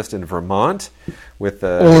breakfast in Vermont.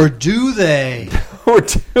 Or do they? Or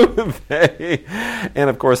do they? And,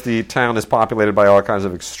 of course, the town is populated by all kinds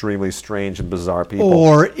of extremely strange and bizarre people.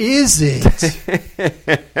 Or is it?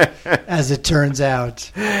 As it turns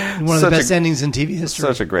out. One of the best endings in TV history.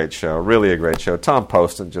 Such a great show. Really a great show. Tom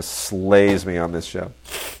Poston just slays me on this show.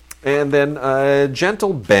 And then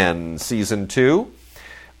Gentle Ben, Season 2.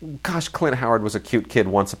 Gosh, Clint Howard was a cute kid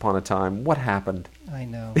once upon a time. What happened? I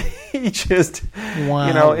know. He just,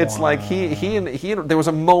 it's like he and there was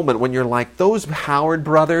a moment when you're like, those Howard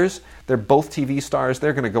brothers, they're both TV stars.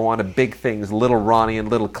 They're going to go on to big things. Little Ronnie and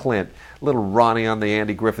Little Clint. Little Ronnie on the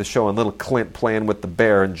Andy Griffith Show and Little Clint playing with the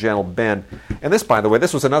bear and Gentle Ben. And this, by the way,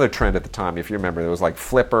 this was another trend at the time. If you remember, there was like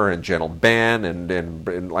Flipper and Gentle Ben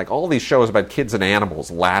and like all these shows about kids and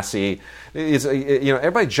animals. Lassie,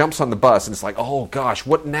 everybody jumps on the bus and it's like, oh gosh,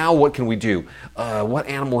 what can we do? What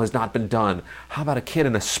animal has not been done? How about a kid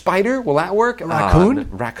and a spider? Will that work? Raccoon?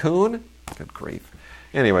 Raccoon? Good grief.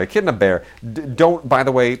 Anyway, Kid and a Bear. Don't, by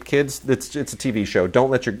the way, kids, it's a TV show. Don't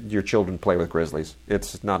let your children play with grizzlies.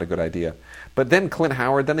 It's not a good idea. But then Clint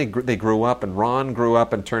Howard, then they grew up, and Ron grew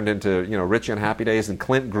up and turned into, Richie on Happy Days, and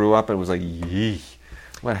Clint grew up and was like, yee.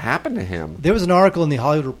 What happened to him? There was an article in the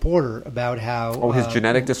Hollywood Reporter about how... Oh, his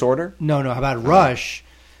genetic disorder? No, about Rush.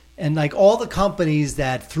 And like all the companies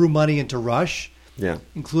that threw money into Rush,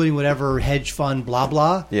 including whatever hedge fund, blah,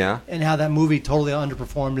 blah, and how that movie totally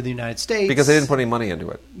underperformed in the United States. Because they didn't put any money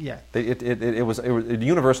into it. Yeah.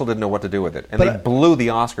 Universal didn't know what to do with it. And they blew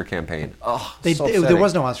the Oscar campaign. Oh, there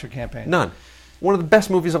was no Oscar campaign. None. One of the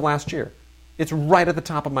best movies of last year. It's right at the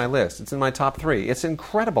top of my list. It's in my top 3. It's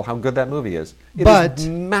incredible how good that movie is. It is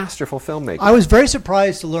masterful filmmaking. I was very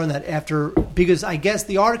surprised to learn that because I guess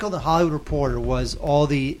the article in the Hollywood Reporter was all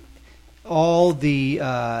the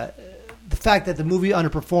fact that the movie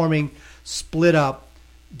underperforming split up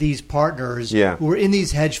these partners who were in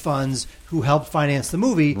these hedge funds who helped finance the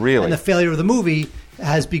movie. Really? And the failure of the movie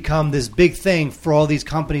has become this big thing for all these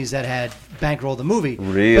companies that had bankrolled the movie.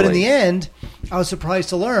 Really? But in the end, I was surprised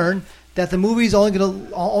to learn that the movie's only going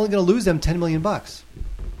to lose them $10 million.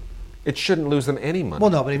 It shouldn't lose them any money. Well,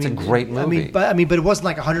 no, but it's a great movie. But it wasn't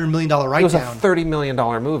like a $100 million write-down. It was a $30 million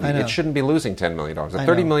movie. It shouldn't be losing $10 million. A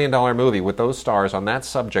 $30 million movie with those stars on that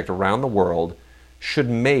subject around the world should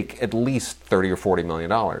make at least $30 or $40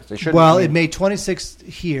 million. It made 26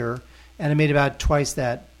 here, and it made about twice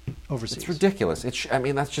that overseas. It's ridiculous.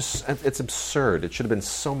 It's absurd. It should have been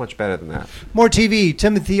so much better than that. More TV.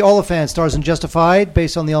 Timothy Olyphant stars in Justified,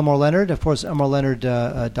 based on the Elmore Leonard. Of course, Elmore Leonard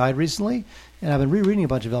died recently, and I've been rereading a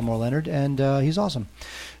bunch of Elmore Leonard, and he's awesome.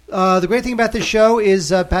 The great thing about this show is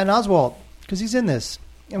Patton Oswalt, because he's in this,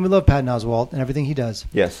 and we love Patton Oswalt and everything he does.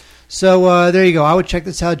 Yes. So there you go. I would check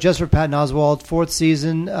this out just for Patton Oswalt. 4th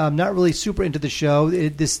season. I'm not really super into the show.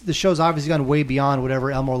 The show's obviously gone way beyond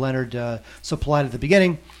whatever Elmore Leonard supplied at the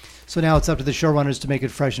beginning. So now it's up to the showrunners to make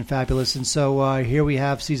it fresh and fabulous. And so here we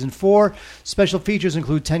have Season 4. Special features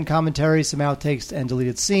include 10 commentaries, some outtakes, and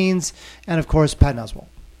deleted scenes. And, of course, Patton Oswalt.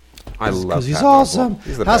 I love because he's awesome.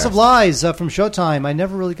 House of Lies from Showtime. I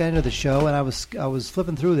never really got into the show, and I was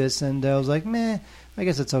flipping through this, and I was like, meh, I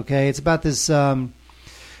guess it's okay. It's about this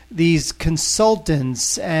these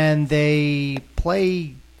consultants, and I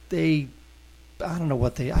don't know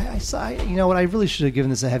what you know what, I really should have given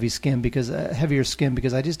this a heavier skim because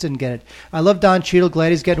I just didn't get it. I love Don Cheadle, glad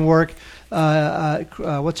he's getting work.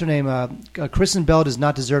 What's her name? Kristen Bell does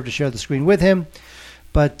not deserve to share the screen with him.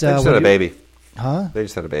 But they just had a baby. Huh? They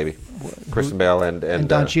just had a baby. Kristen Bell and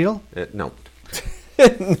Don Cheadle? No.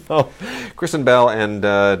 No. Kristen Bell and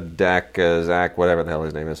Zach, whatever the hell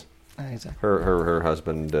his name is. Exactly. Her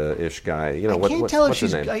husband-ish guy. You know, I can't tell if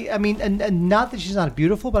she's. I mean, and not that she's not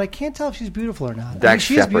beautiful, but I can't tell if she's beautiful or not. Dax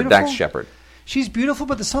Shepard. She's beautiful,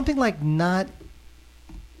 but there's something like not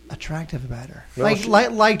attractive about her. No,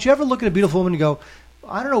 like, do you ever look at a beautiful woman and go,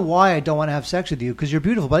 I don't know why I don't want to have sex with you because you're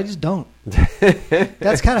beautiful, but I just don't.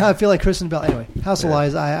 That's kind of how I feel like Kristen Bell. Anyway, House of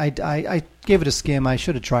Lies. I gave it a skim. I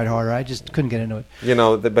should have tried harder. I just couldn't get into it. You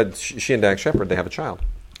know, but she and Dax Shepard, they have a child.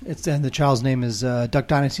 And the child's name is Duck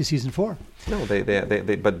Dynasty Season 4. No, they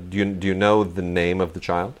but do you know the name of the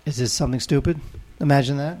child? Is this something stupid?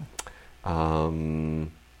 Imagine that.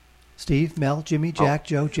 Steve, Mel, Jimmy, Jack,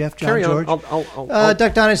 Joe, Jeff, John, George. I'll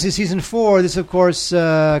Duck Dynasty Season 4. This, of course,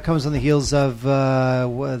 comes on the heels of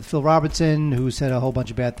Phil Robertson, who said a whole bunch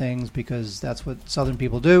of bad things because that's what Southern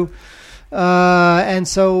people do. And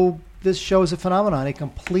so this show is a phenomenon, a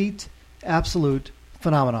complete, absolute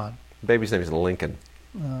phenomenon. Baby's name is Lincoln.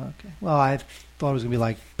 Okay. Well, I thought it was going to be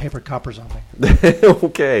like Paper Cup or something.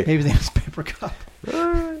 Okay. Maybe the name is Paper Cup.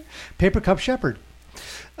 Paper Cup Shepherd.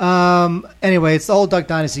 Anyway, it's the whole Duck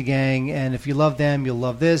Dynasty gang, and if you love them, you'll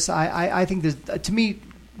love this. I think this, to me,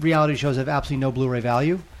 reality shows have absolutely no Blu-ray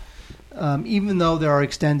value. Even though there are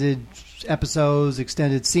extended episodes,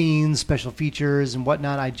 extended scenes, special features, and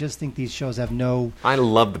whatnot, I just think these shows have no... I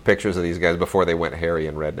love the pictures of these guys before they went hairy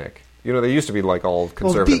and redneck. You know, they used to be like all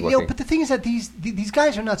conservative looking. But the thing is that these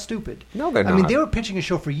guys are not stupid. No, they're not. I mean, they were pitching a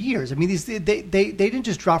show for years. I mean, they didn't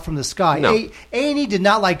just drop from the sky. No. A&E did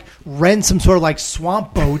not like rent some sort of like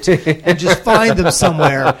swamp boat and just find them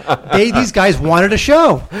somewhere. These guys wanted a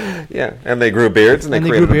show. Yeah, and they grew beards and they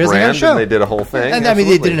created a brand and they did a whole thing. And I mean,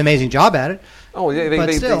 they did an amazing job at it. Oh yeah,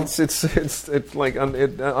 it's like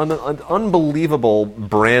an unbelievable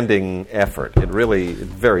branding effort. It's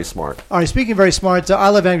very smart. All right, speaking of very smart, I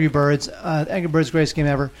love Angry Birds. Angry Birds, greatest game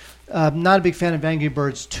ever. Not a big fan of Angry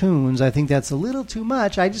Birds tunes. I think that's a little too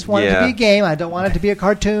much. I just want it to be a game. I don't want it to be a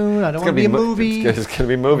cartoon. I don't want it to be a movie. It's going to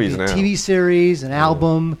be movies now. A TV series, an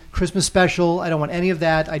album, Christmas special. I don't want any of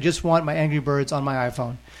that. I just want my Angry Birds on my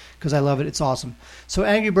iPhone. Because I love it. It's awesome. So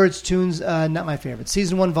Angry Birds tunes, not my favorite.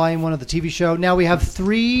 Season 1, Volume 1 of the TV show. Now we have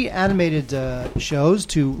 3 animated shows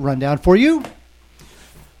to run down for you.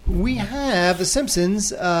 We have The Simpsons,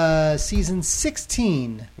 season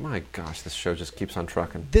 16. My gosh, this show just keeps on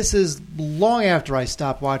trucking. This is long after I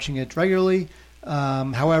stopped watching it regularly.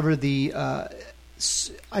 However,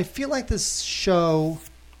 I feel like this show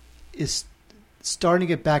is starting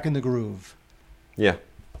to get back in the groove. Yeah.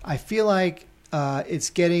 I feel like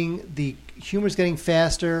the humor's getting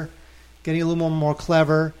faster, getting a little more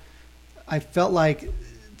clever. I felt like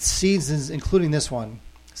seasons, including this one,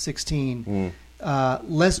 16,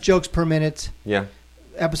 less jokes per minute. Yeah.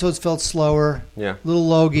 Episodes felt slower. Yeah. A little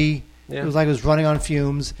logy. Yeah. It was like it was running on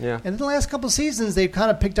fumes. Yeah. And in the last couple of seasons, they've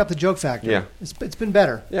kind of picked up the joke factor. Yeah. It's been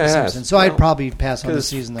better. Yeah, it has. So I'd probably pass on this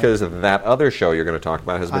season, though. Because that other show you're going to talk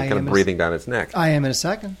about has been kind of breathing down its neck. I am in a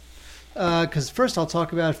second. Because first I'll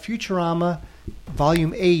talk about Futurama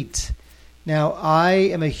Volume 8. Now, I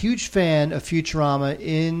am a huge fan of Futurama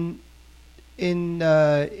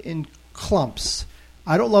in clumps.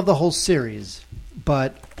 I don't love the whole series,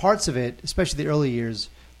 but parts of it, especially the early years,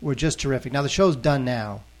 were just terrific. Now, the show's done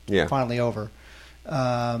now. Yeah. Finally over.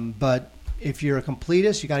 But if you're a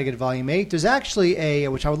completist, you got to get Volume 8. There's actually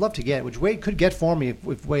which I would love to get, which Wade could get for me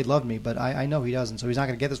if Wade loved me, but I know he doesn't, so he's not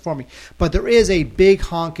going to get this for me. But there is a big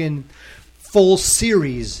honkin' full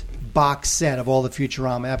series box set of all the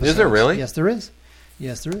Futurama episodes. Is there really? Yes, there is.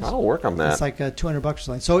 Yes, there is. I'll work on that. It's like $200 or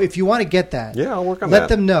something. So if you want to get that, yeah, I'll work on that. Let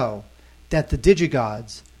them know that the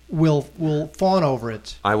Digigods will fawn over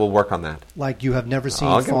it. I will work on that. Like you have never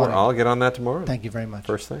seen fawning. I'll get on that tomorrow. Thank you very much.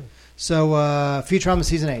 First thing. So Futurama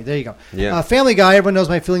Season 8. There you go. Yeah. Family Guy. Everyone knows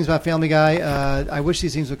my feelings about Family Guy. I wish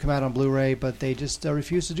these things would come out on Blu-ray, but they just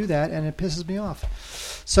refuse to do that, and it pisses me off.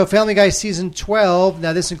 So Family Guy Season 12.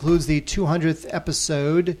 Now this includes the 200th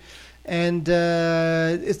episode, and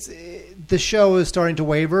the show is starting to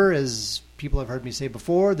waver, as people have heard me say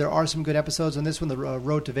before. There are some good episodes on this one. The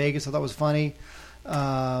Road to Vegas I thought was funny.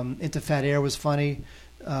 Into Fat Air was funny.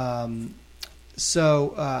 I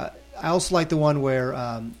also like the one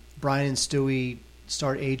where Brian and Stewie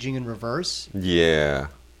start aging in reverse. Yeah.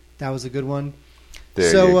 That was a good one. There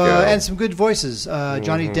you go. And some good voices.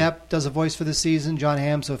 Johnny Depp does a voice for this season. John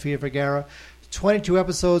Hamm, Sofia Vergara. 22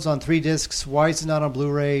 episodes on 3 discs. Why is it not on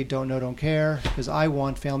Blu-ray? Don't know, don't care. Because I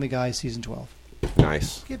want Family Guy Season 12.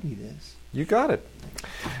 Nice. Give me this. You got it.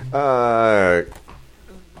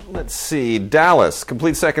 Let's see. Dallas,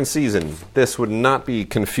 complete second season. This would not be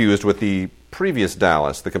confused with the previous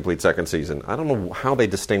Dallas, the complete second season. I don't know how they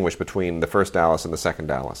distinguish between the first Dallas and the second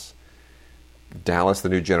Dallas. Dallas, the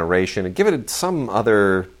New Generation. And give it some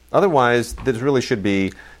other... Otherwise, this really should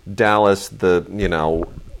be Dallas, the,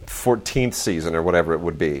 14th season or whatever it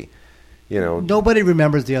would be. Nobody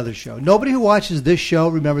remembers the other show. Nobody who watches this show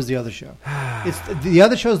remembers the other show. The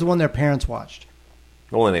other show is the one their parents watched.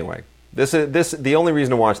 Well, anyway, the only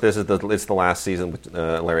reason to watch this is it's the last season with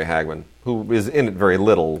Larry Hagman, who is in it very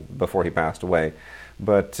little before he passed away.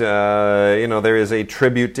 But there is a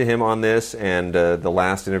tribute to him on this, and the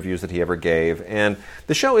last interviews that he ever gave. And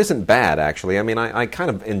the show isn't bad, actually. I mean, I kind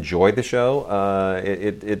of enjoyed the show.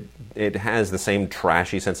 It has the same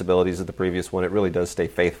trashy sensibilities of the previous one. It really does stay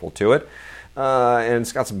faithful to it. And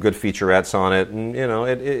it's got some good featurettes on it, and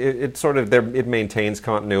it maintains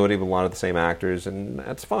continuity with a lot of the same actors, and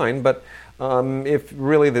that's fine. But if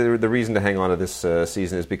really the reason to hang on to this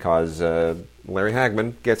season is because Larry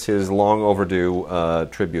Hagman gets his long overdue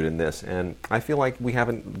tribute in this, and I feel like we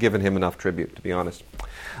haven't given him enough tribute, to be honest.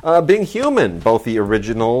 Being Human, both the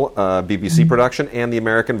original BBC production and the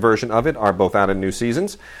American version of it are both out in new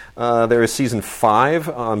seasons. There is season 5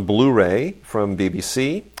 on Blu-ray from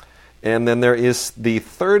BBC. And then there is the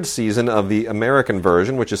third season of the American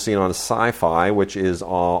version, which is seen on Sci-Fi, which is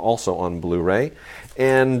also on Blu-ray.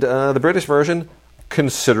 And the British version,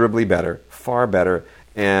 considerably better, far better.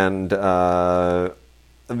 And the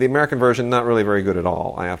American version, not really very good at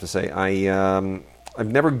all, I have to say. I've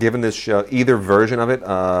never given this show, either version of it,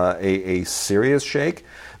 a serious shake.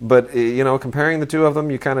 But, comparing the two of them,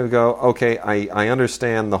 you kind of go, okay, I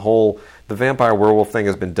understand the vampire werewolf thing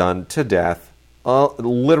has been done to death.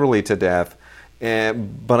 Literally to death,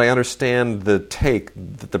 but I understand the take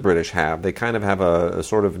that the British have. They kind of have a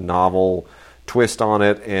sort of novel twist on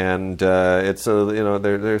it, and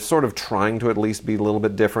they're sort of trying to at least be a little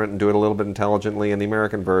bit different and do it a little bit intelligently. And the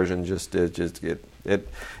American version it's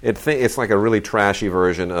like a really trashy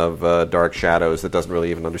version of Dark Shadows that doesn't really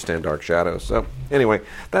even understand Dark Shadows. So anyway,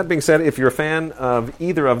 that being said, if you're a fan of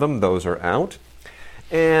either of them, those are out.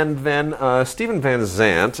 And then Steven Van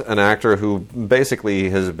Zandt, an actor who basically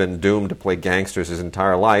has been doomed to play gangsters his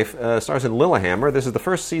entire life, stars in Lilyhammer. This is the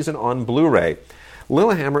first season on Blu-ray.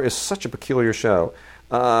 Lilyhammer is such a peculiar show.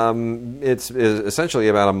 It's essentially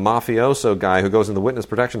about a mafioso guy who goes in the witness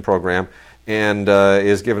protection program and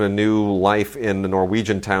is given a new life in the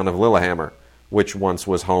Norwegian town of Lillehammer, which once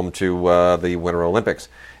was home to the Winter Olympics.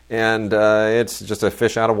 And it's just a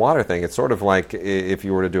fish out of water thing. It's sort of like if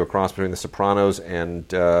you were to do a cross between The Sopranos and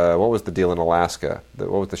what was the deal in Alaska?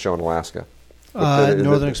 What was the show in Alaska?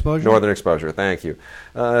 Northern Exposure? Northern Exposure, thank you.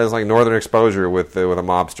 It's like Northern Exposure with a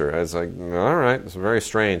mobster. It's like, all right, it's very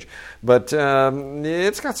strange, but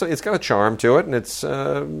it's got a charm to it, and it's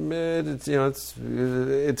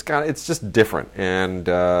just different. And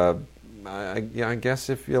I guess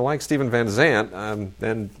if you like Steven Van Zandt,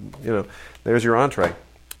 then there's your entree.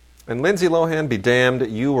 And Lindsay Lohan, be damned,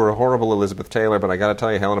 you were a horrible Elizabeth Taylor, but I got to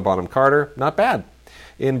tell you, Helena Bonham Carter, not bad.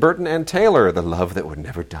 In Burton and Taylor, The Love That Would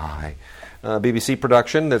Never Die. BBC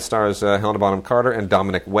production that stars Helena Bonham Carter and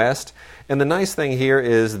Dominic West. And the nice thing here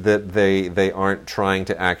is that they aren't trying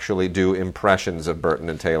to actually do impressions of Burton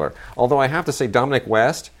and Taylor. Although I have to say Dominic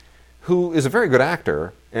West, who is a very good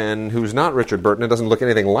actor and who's not Richard Burton and doesn't look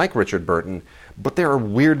anything like Richard Burton, but there are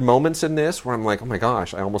weird moments in this where I'm like, oh my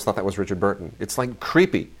gosh, I almost thought that was Richard Burton. It's like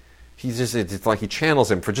creepy. It's like he channels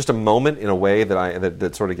him for just a moment in a way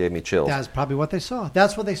that sort of gave me chills. That's probably what they saw.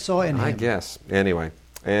 That's what they saw in him. I guess. Anyway.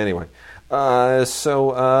 And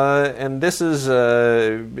this is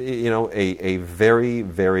a very,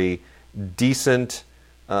 very decent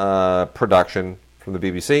production from the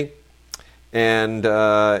BBC, and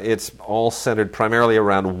it's all centered primarily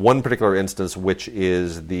around one particular instance, which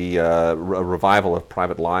is the revival of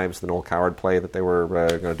Private Lives, the Noel Coward play that they were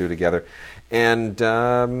going to do together, and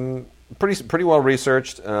pretty well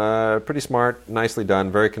researched, pretty smart, nicely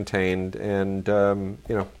done, very contained, and I'm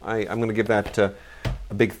going to give that a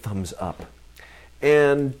big thumbs up.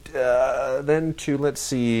 And then to, let's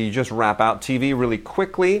see, just wrap out TV really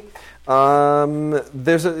quickly.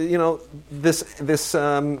 There's this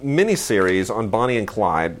miniseries on Bonnie and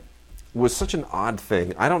Clyde was such an odd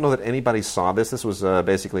thing. I don't know that anybody saw this. This was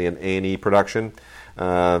basically an A&E production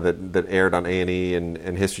that aired on A&E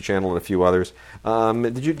and History Channel and a few others.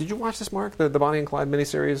 Did you watch this, Mark? The Bonnie and Clyde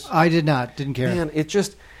miniseries? I did not. Didn't care. Man,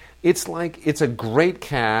 it's like it's a great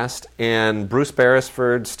cast, and Bruce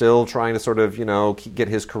Beresford still trying to sort of get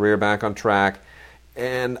his career back on track.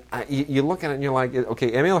 And you look at it and you're like,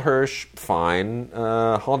 okay, Emile Hirsch, fine.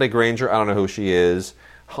 Holiday Granger, I don't know who she is.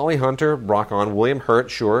 Holly Hunter, rock on. William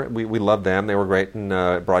Hurt, sure, we love them. They were great in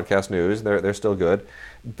broadcast news. They're still good.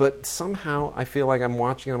 But somehow I feel like I'm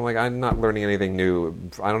watching it. I'm like, I'm not learning anything new.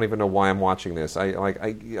 I don't even know why I'm watching this.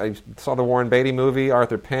 I saw the Warren Beatty movie,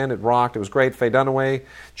 Arthur Penn. It rocked. It was great. Faye Dunaway,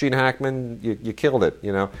 Gene Hackman. You killed it.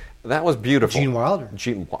 That was beautiful. Gene Wilder.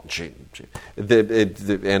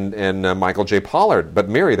 And Michael J. Pollard. But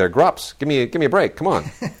Miri, they're grups. Give me a break. Come on,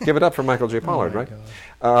 give it up for Michael J. Pollard, right?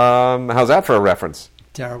 How's that for a reference?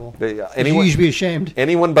 Terrible. You should be ashamed.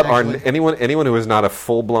 Anyone who is not a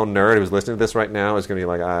full blown nerd who's listening to this right now is going to be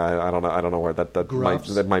like, I don't know where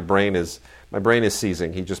that my brain is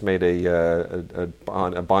seizing. He just made a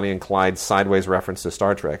Bonnie and Clyde sideways reference to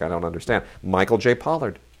Star Trek. I don't understand. Michael J.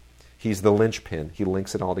 Pollard. He's the linchpin. He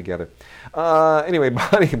links it all together. Anyway,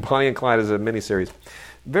 Bonnie and Clyde is a miniseries.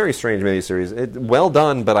 Very strange miniseries. Well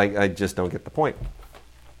done, but I just don't get the point.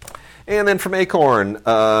 And then from Acorn,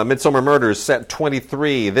 Midsomer Murders, set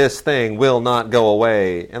 23. This thing will not go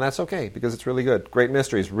away. And that's okay, because it's really good. Great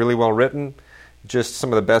mysteries, really well written. Just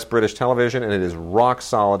some of the best British television, and it is rock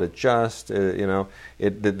solid. It just, that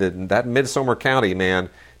Midsomer County, man,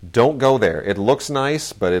 don't go there. It looks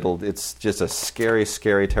nice, but it's just a scary,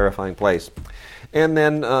 scary, terrifying place. And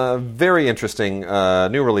then very interesting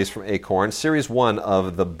new release from Acorn, Series 1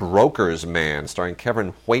 of The Broker's Man, starring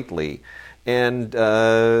Kevin Whately. And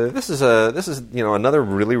this is another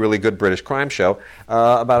really, really good British crime show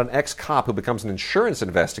about an ex-cop who becomes an insurance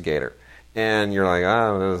investigator. And you're like,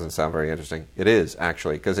 that doesn't sound very interesting. It is,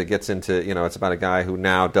 actually, because it gets into, it's about a guy who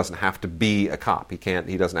now doesn't have to be a cop. He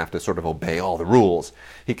doesn't have to sort of obey all the rules.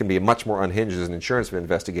 He can be much more unhinged as an insurance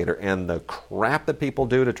investigator. And the crap that people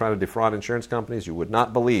do to try to defraud insurance companies, you would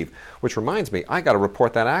not believe. Which reminds me, I got to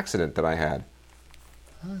report that accident that I had.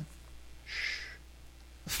 Huh. Shh.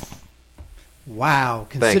 Wow,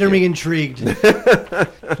 consider me intrigued.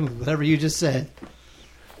 Whatever you just said.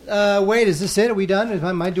 Wait, is this it? Are we done?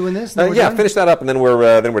 Am I doing this? Done? Finish that up, and then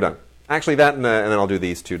we're done. Actually, that and then I'll do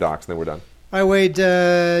these two docs, and then we're done. All right, Wade.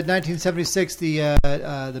 1976, the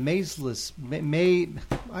Maisleys.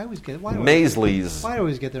 I always get Maisleys. Why do I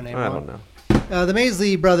always get their name wrong? I don't know. The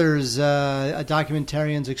Maisley brothers,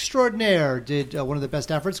 documentarians extraordinaire, did one of the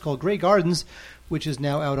best efforts called Grey Gardens, which is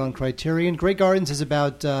now out on Criterion. Grey Gardens is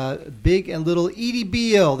about Big and Little Edie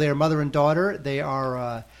Beale. They are mother and daughter. They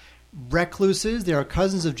are recluses. They are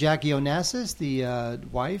cousins of Jackie Onassis, the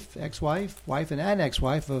wife and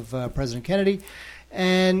ex-wife of President Kennedy.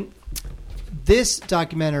 And this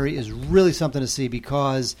documentary is really something to see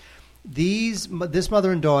because this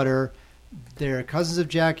mother and daughter, they're cousins of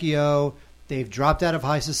Jackie O. They've dropped out of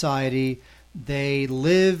high society. They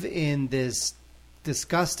live in this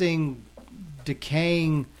disgusting,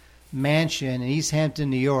 decaying mansion in East Hampton,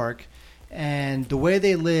 New York. And the way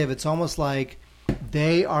they live, it's almost like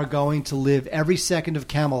they are going to live every second of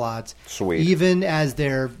Camelot. Sweet. Even as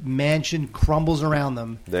their mansion crumbles around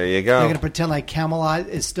them. There you go. They're going to pretend like Camelot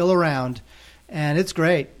is still around. And it's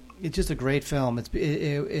great. It's just a great film.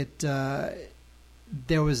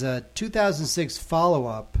 There was a 2006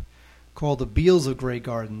 follow-up called The Beals of Grey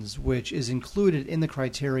Gardens, which is included in the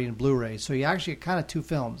Criterion Blu-ray. So you actually get kind of two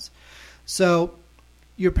films. So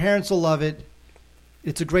your parents will love it.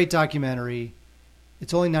 It's a great documentary.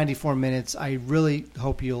 It's only 94 minutes. I really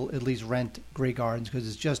hope you'll at least rent Grey Gardens because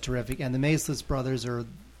it's just terrific. And the Maysles brothers are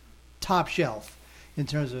top shelf in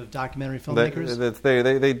terms of documentary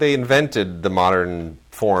filmmakers. They invented the modern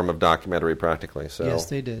form of documentary practically. So yes,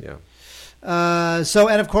 they did. Yeah.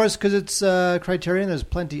 And of course, because it's Criterion, there's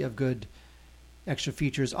plenty of good extra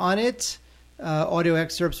features on it. Audio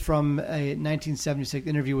excerpts from a 1976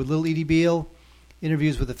 interview with Little Edie Beale,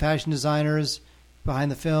 interviews with the fashion designers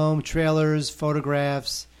behind the film, trailers,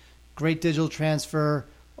 photographs, great digital transfer,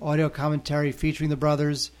 audio commentary featuring the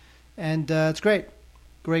brothers, and it's great.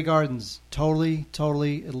 Grey Gardens, totally,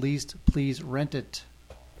 at least please rent it.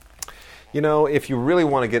 You know, if you really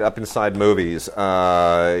want to get up inside movies in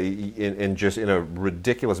a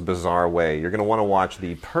ridiculous, bizarre way, you're going to want to watch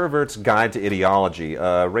The Pervert's Guide to Ideology.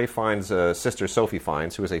 Ray Fiennes' sister, Sophie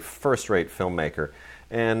Fiennes, who is a first-rate filmmaker.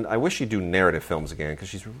 And I wish she'd do narrative films again because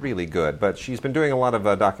she's really good. But she's been doing a lot of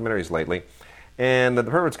documentaries lately. And The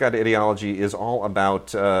Pervert's Guide to Ideology is all about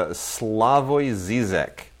Slavoj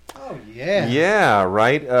Žižek. Oh, yeah. Yeah,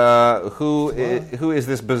 right. Who is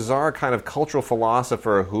this bizarre kind of cultural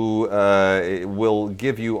philosopher who will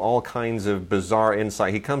give you all kinds of bizarre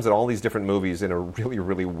insight. He comes at all these different movies in a really,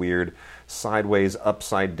 really weird, sideways,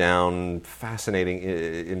 upside down, fascinating,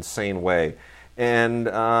 insane way. And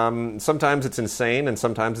sometimes it's insane and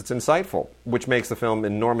sometimes it's insightful, which makes the film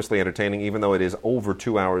enormously entertaining, even though it is over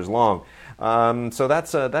 2 hours long. So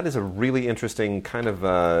that is a really interesting kind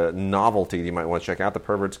of novelty you might want to check out, The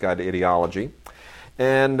Pervert's Guide to Ideology.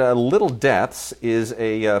 And Little Deaths is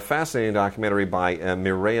a fascinating documentary by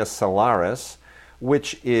Mireia Salares,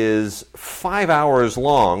 which is 5 hours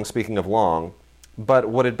long, speaking of long. But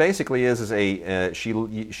what it basically is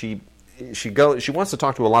she wants to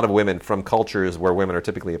talk to a lot of women from cultures where women are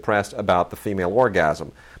typically oppressed about the female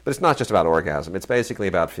orgasm. But it's not just about orgasm. It's basically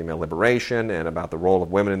about female liberation and about the role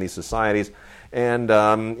of women in these societies. And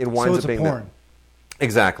it winds up being porn.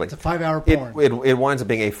 Exactly. It's a 5-hour porn. It winds up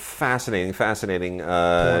being a fascinating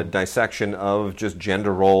dissection of just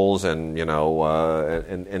gender roles and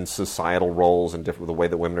and societal roles and the way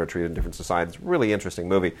that women are treated in different societies. Really interesting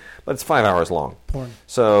movie, but it's 5 hours long. Porn.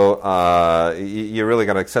 So you really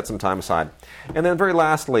got to set some time aside. And then very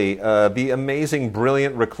lastly, the amazing,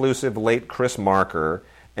 brilliant, reclusive late Chris Marker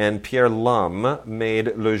and Pierre Lum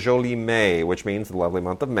made Le Joli Mai, which means the lovely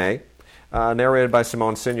month of May, narrated by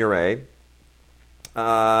Simone Signoret.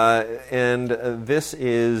 And this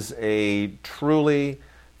is a truly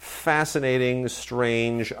fascinating,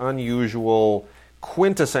 strange, unusual,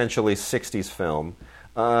 quintessentially 60s film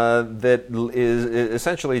that is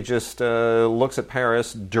essentially just looks at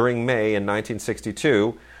Paris during May in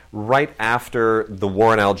 1962, right after the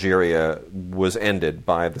war in Algeria was ended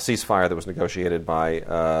by the ceasefire that was negotiated by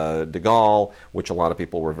de Gaulle, which a lot of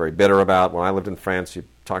people were very bitter about. When I lived in France, you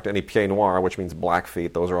talk to any Pieds Noirs, which means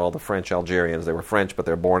Blackfeet. Those are all the French Algerians. They were French, but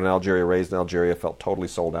they're born in Algeria, raised in Algeria, felt totally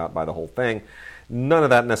sold out by the whole thing. None of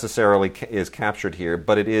that necessarily is captured here,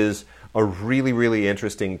 but it is a really, really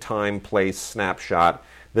interesting time, place, snapshot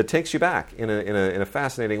that takes you back in a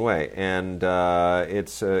fascinating way. And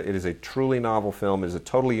it is a truly novel film. It is a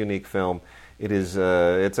totally unique film. It is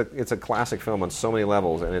it's a classic film on so many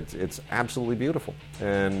levels, and it's absolutely beautiful.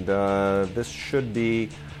 And this should be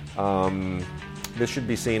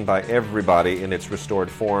seen by everybody in its restored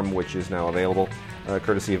form, which is now available,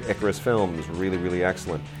 courtesy of Icarus Films. Really, really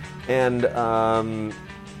excellent. And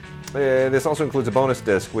this also includes a bonus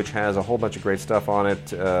disc, which has a whole bunch of great stuff on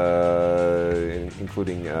it,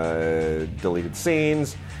 including deleted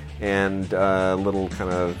scenes and little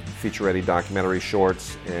kind of featurette documentary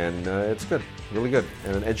shorts. And it's good, really good,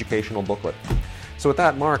 and an educational booklet. So with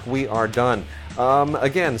that, Mark, we are done.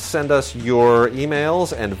 Again, send us your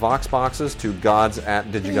emails and Vox boxes to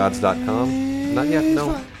gods@digigods.com. Not yet,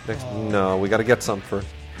 no. No, we got to get some first.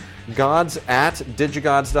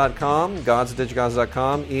 Gods@digigods.com,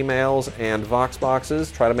 gods@digigods.com, emails and Vox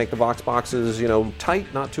boxes. Try to make the Vox boxes,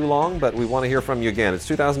 tight, not too long, but we want to hear from you again. It's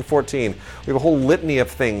 2014. We have a whole litany of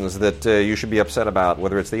things that you should be upset about,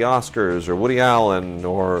 whether it's the Oscars or Woody Allen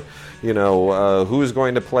or, who's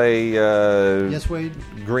going to play yes, Wade?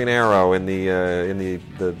 Green Arrow in the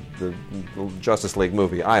Justice League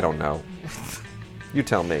movie. I don't know. You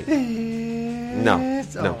tell me.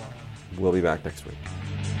 No. We'll be back next week.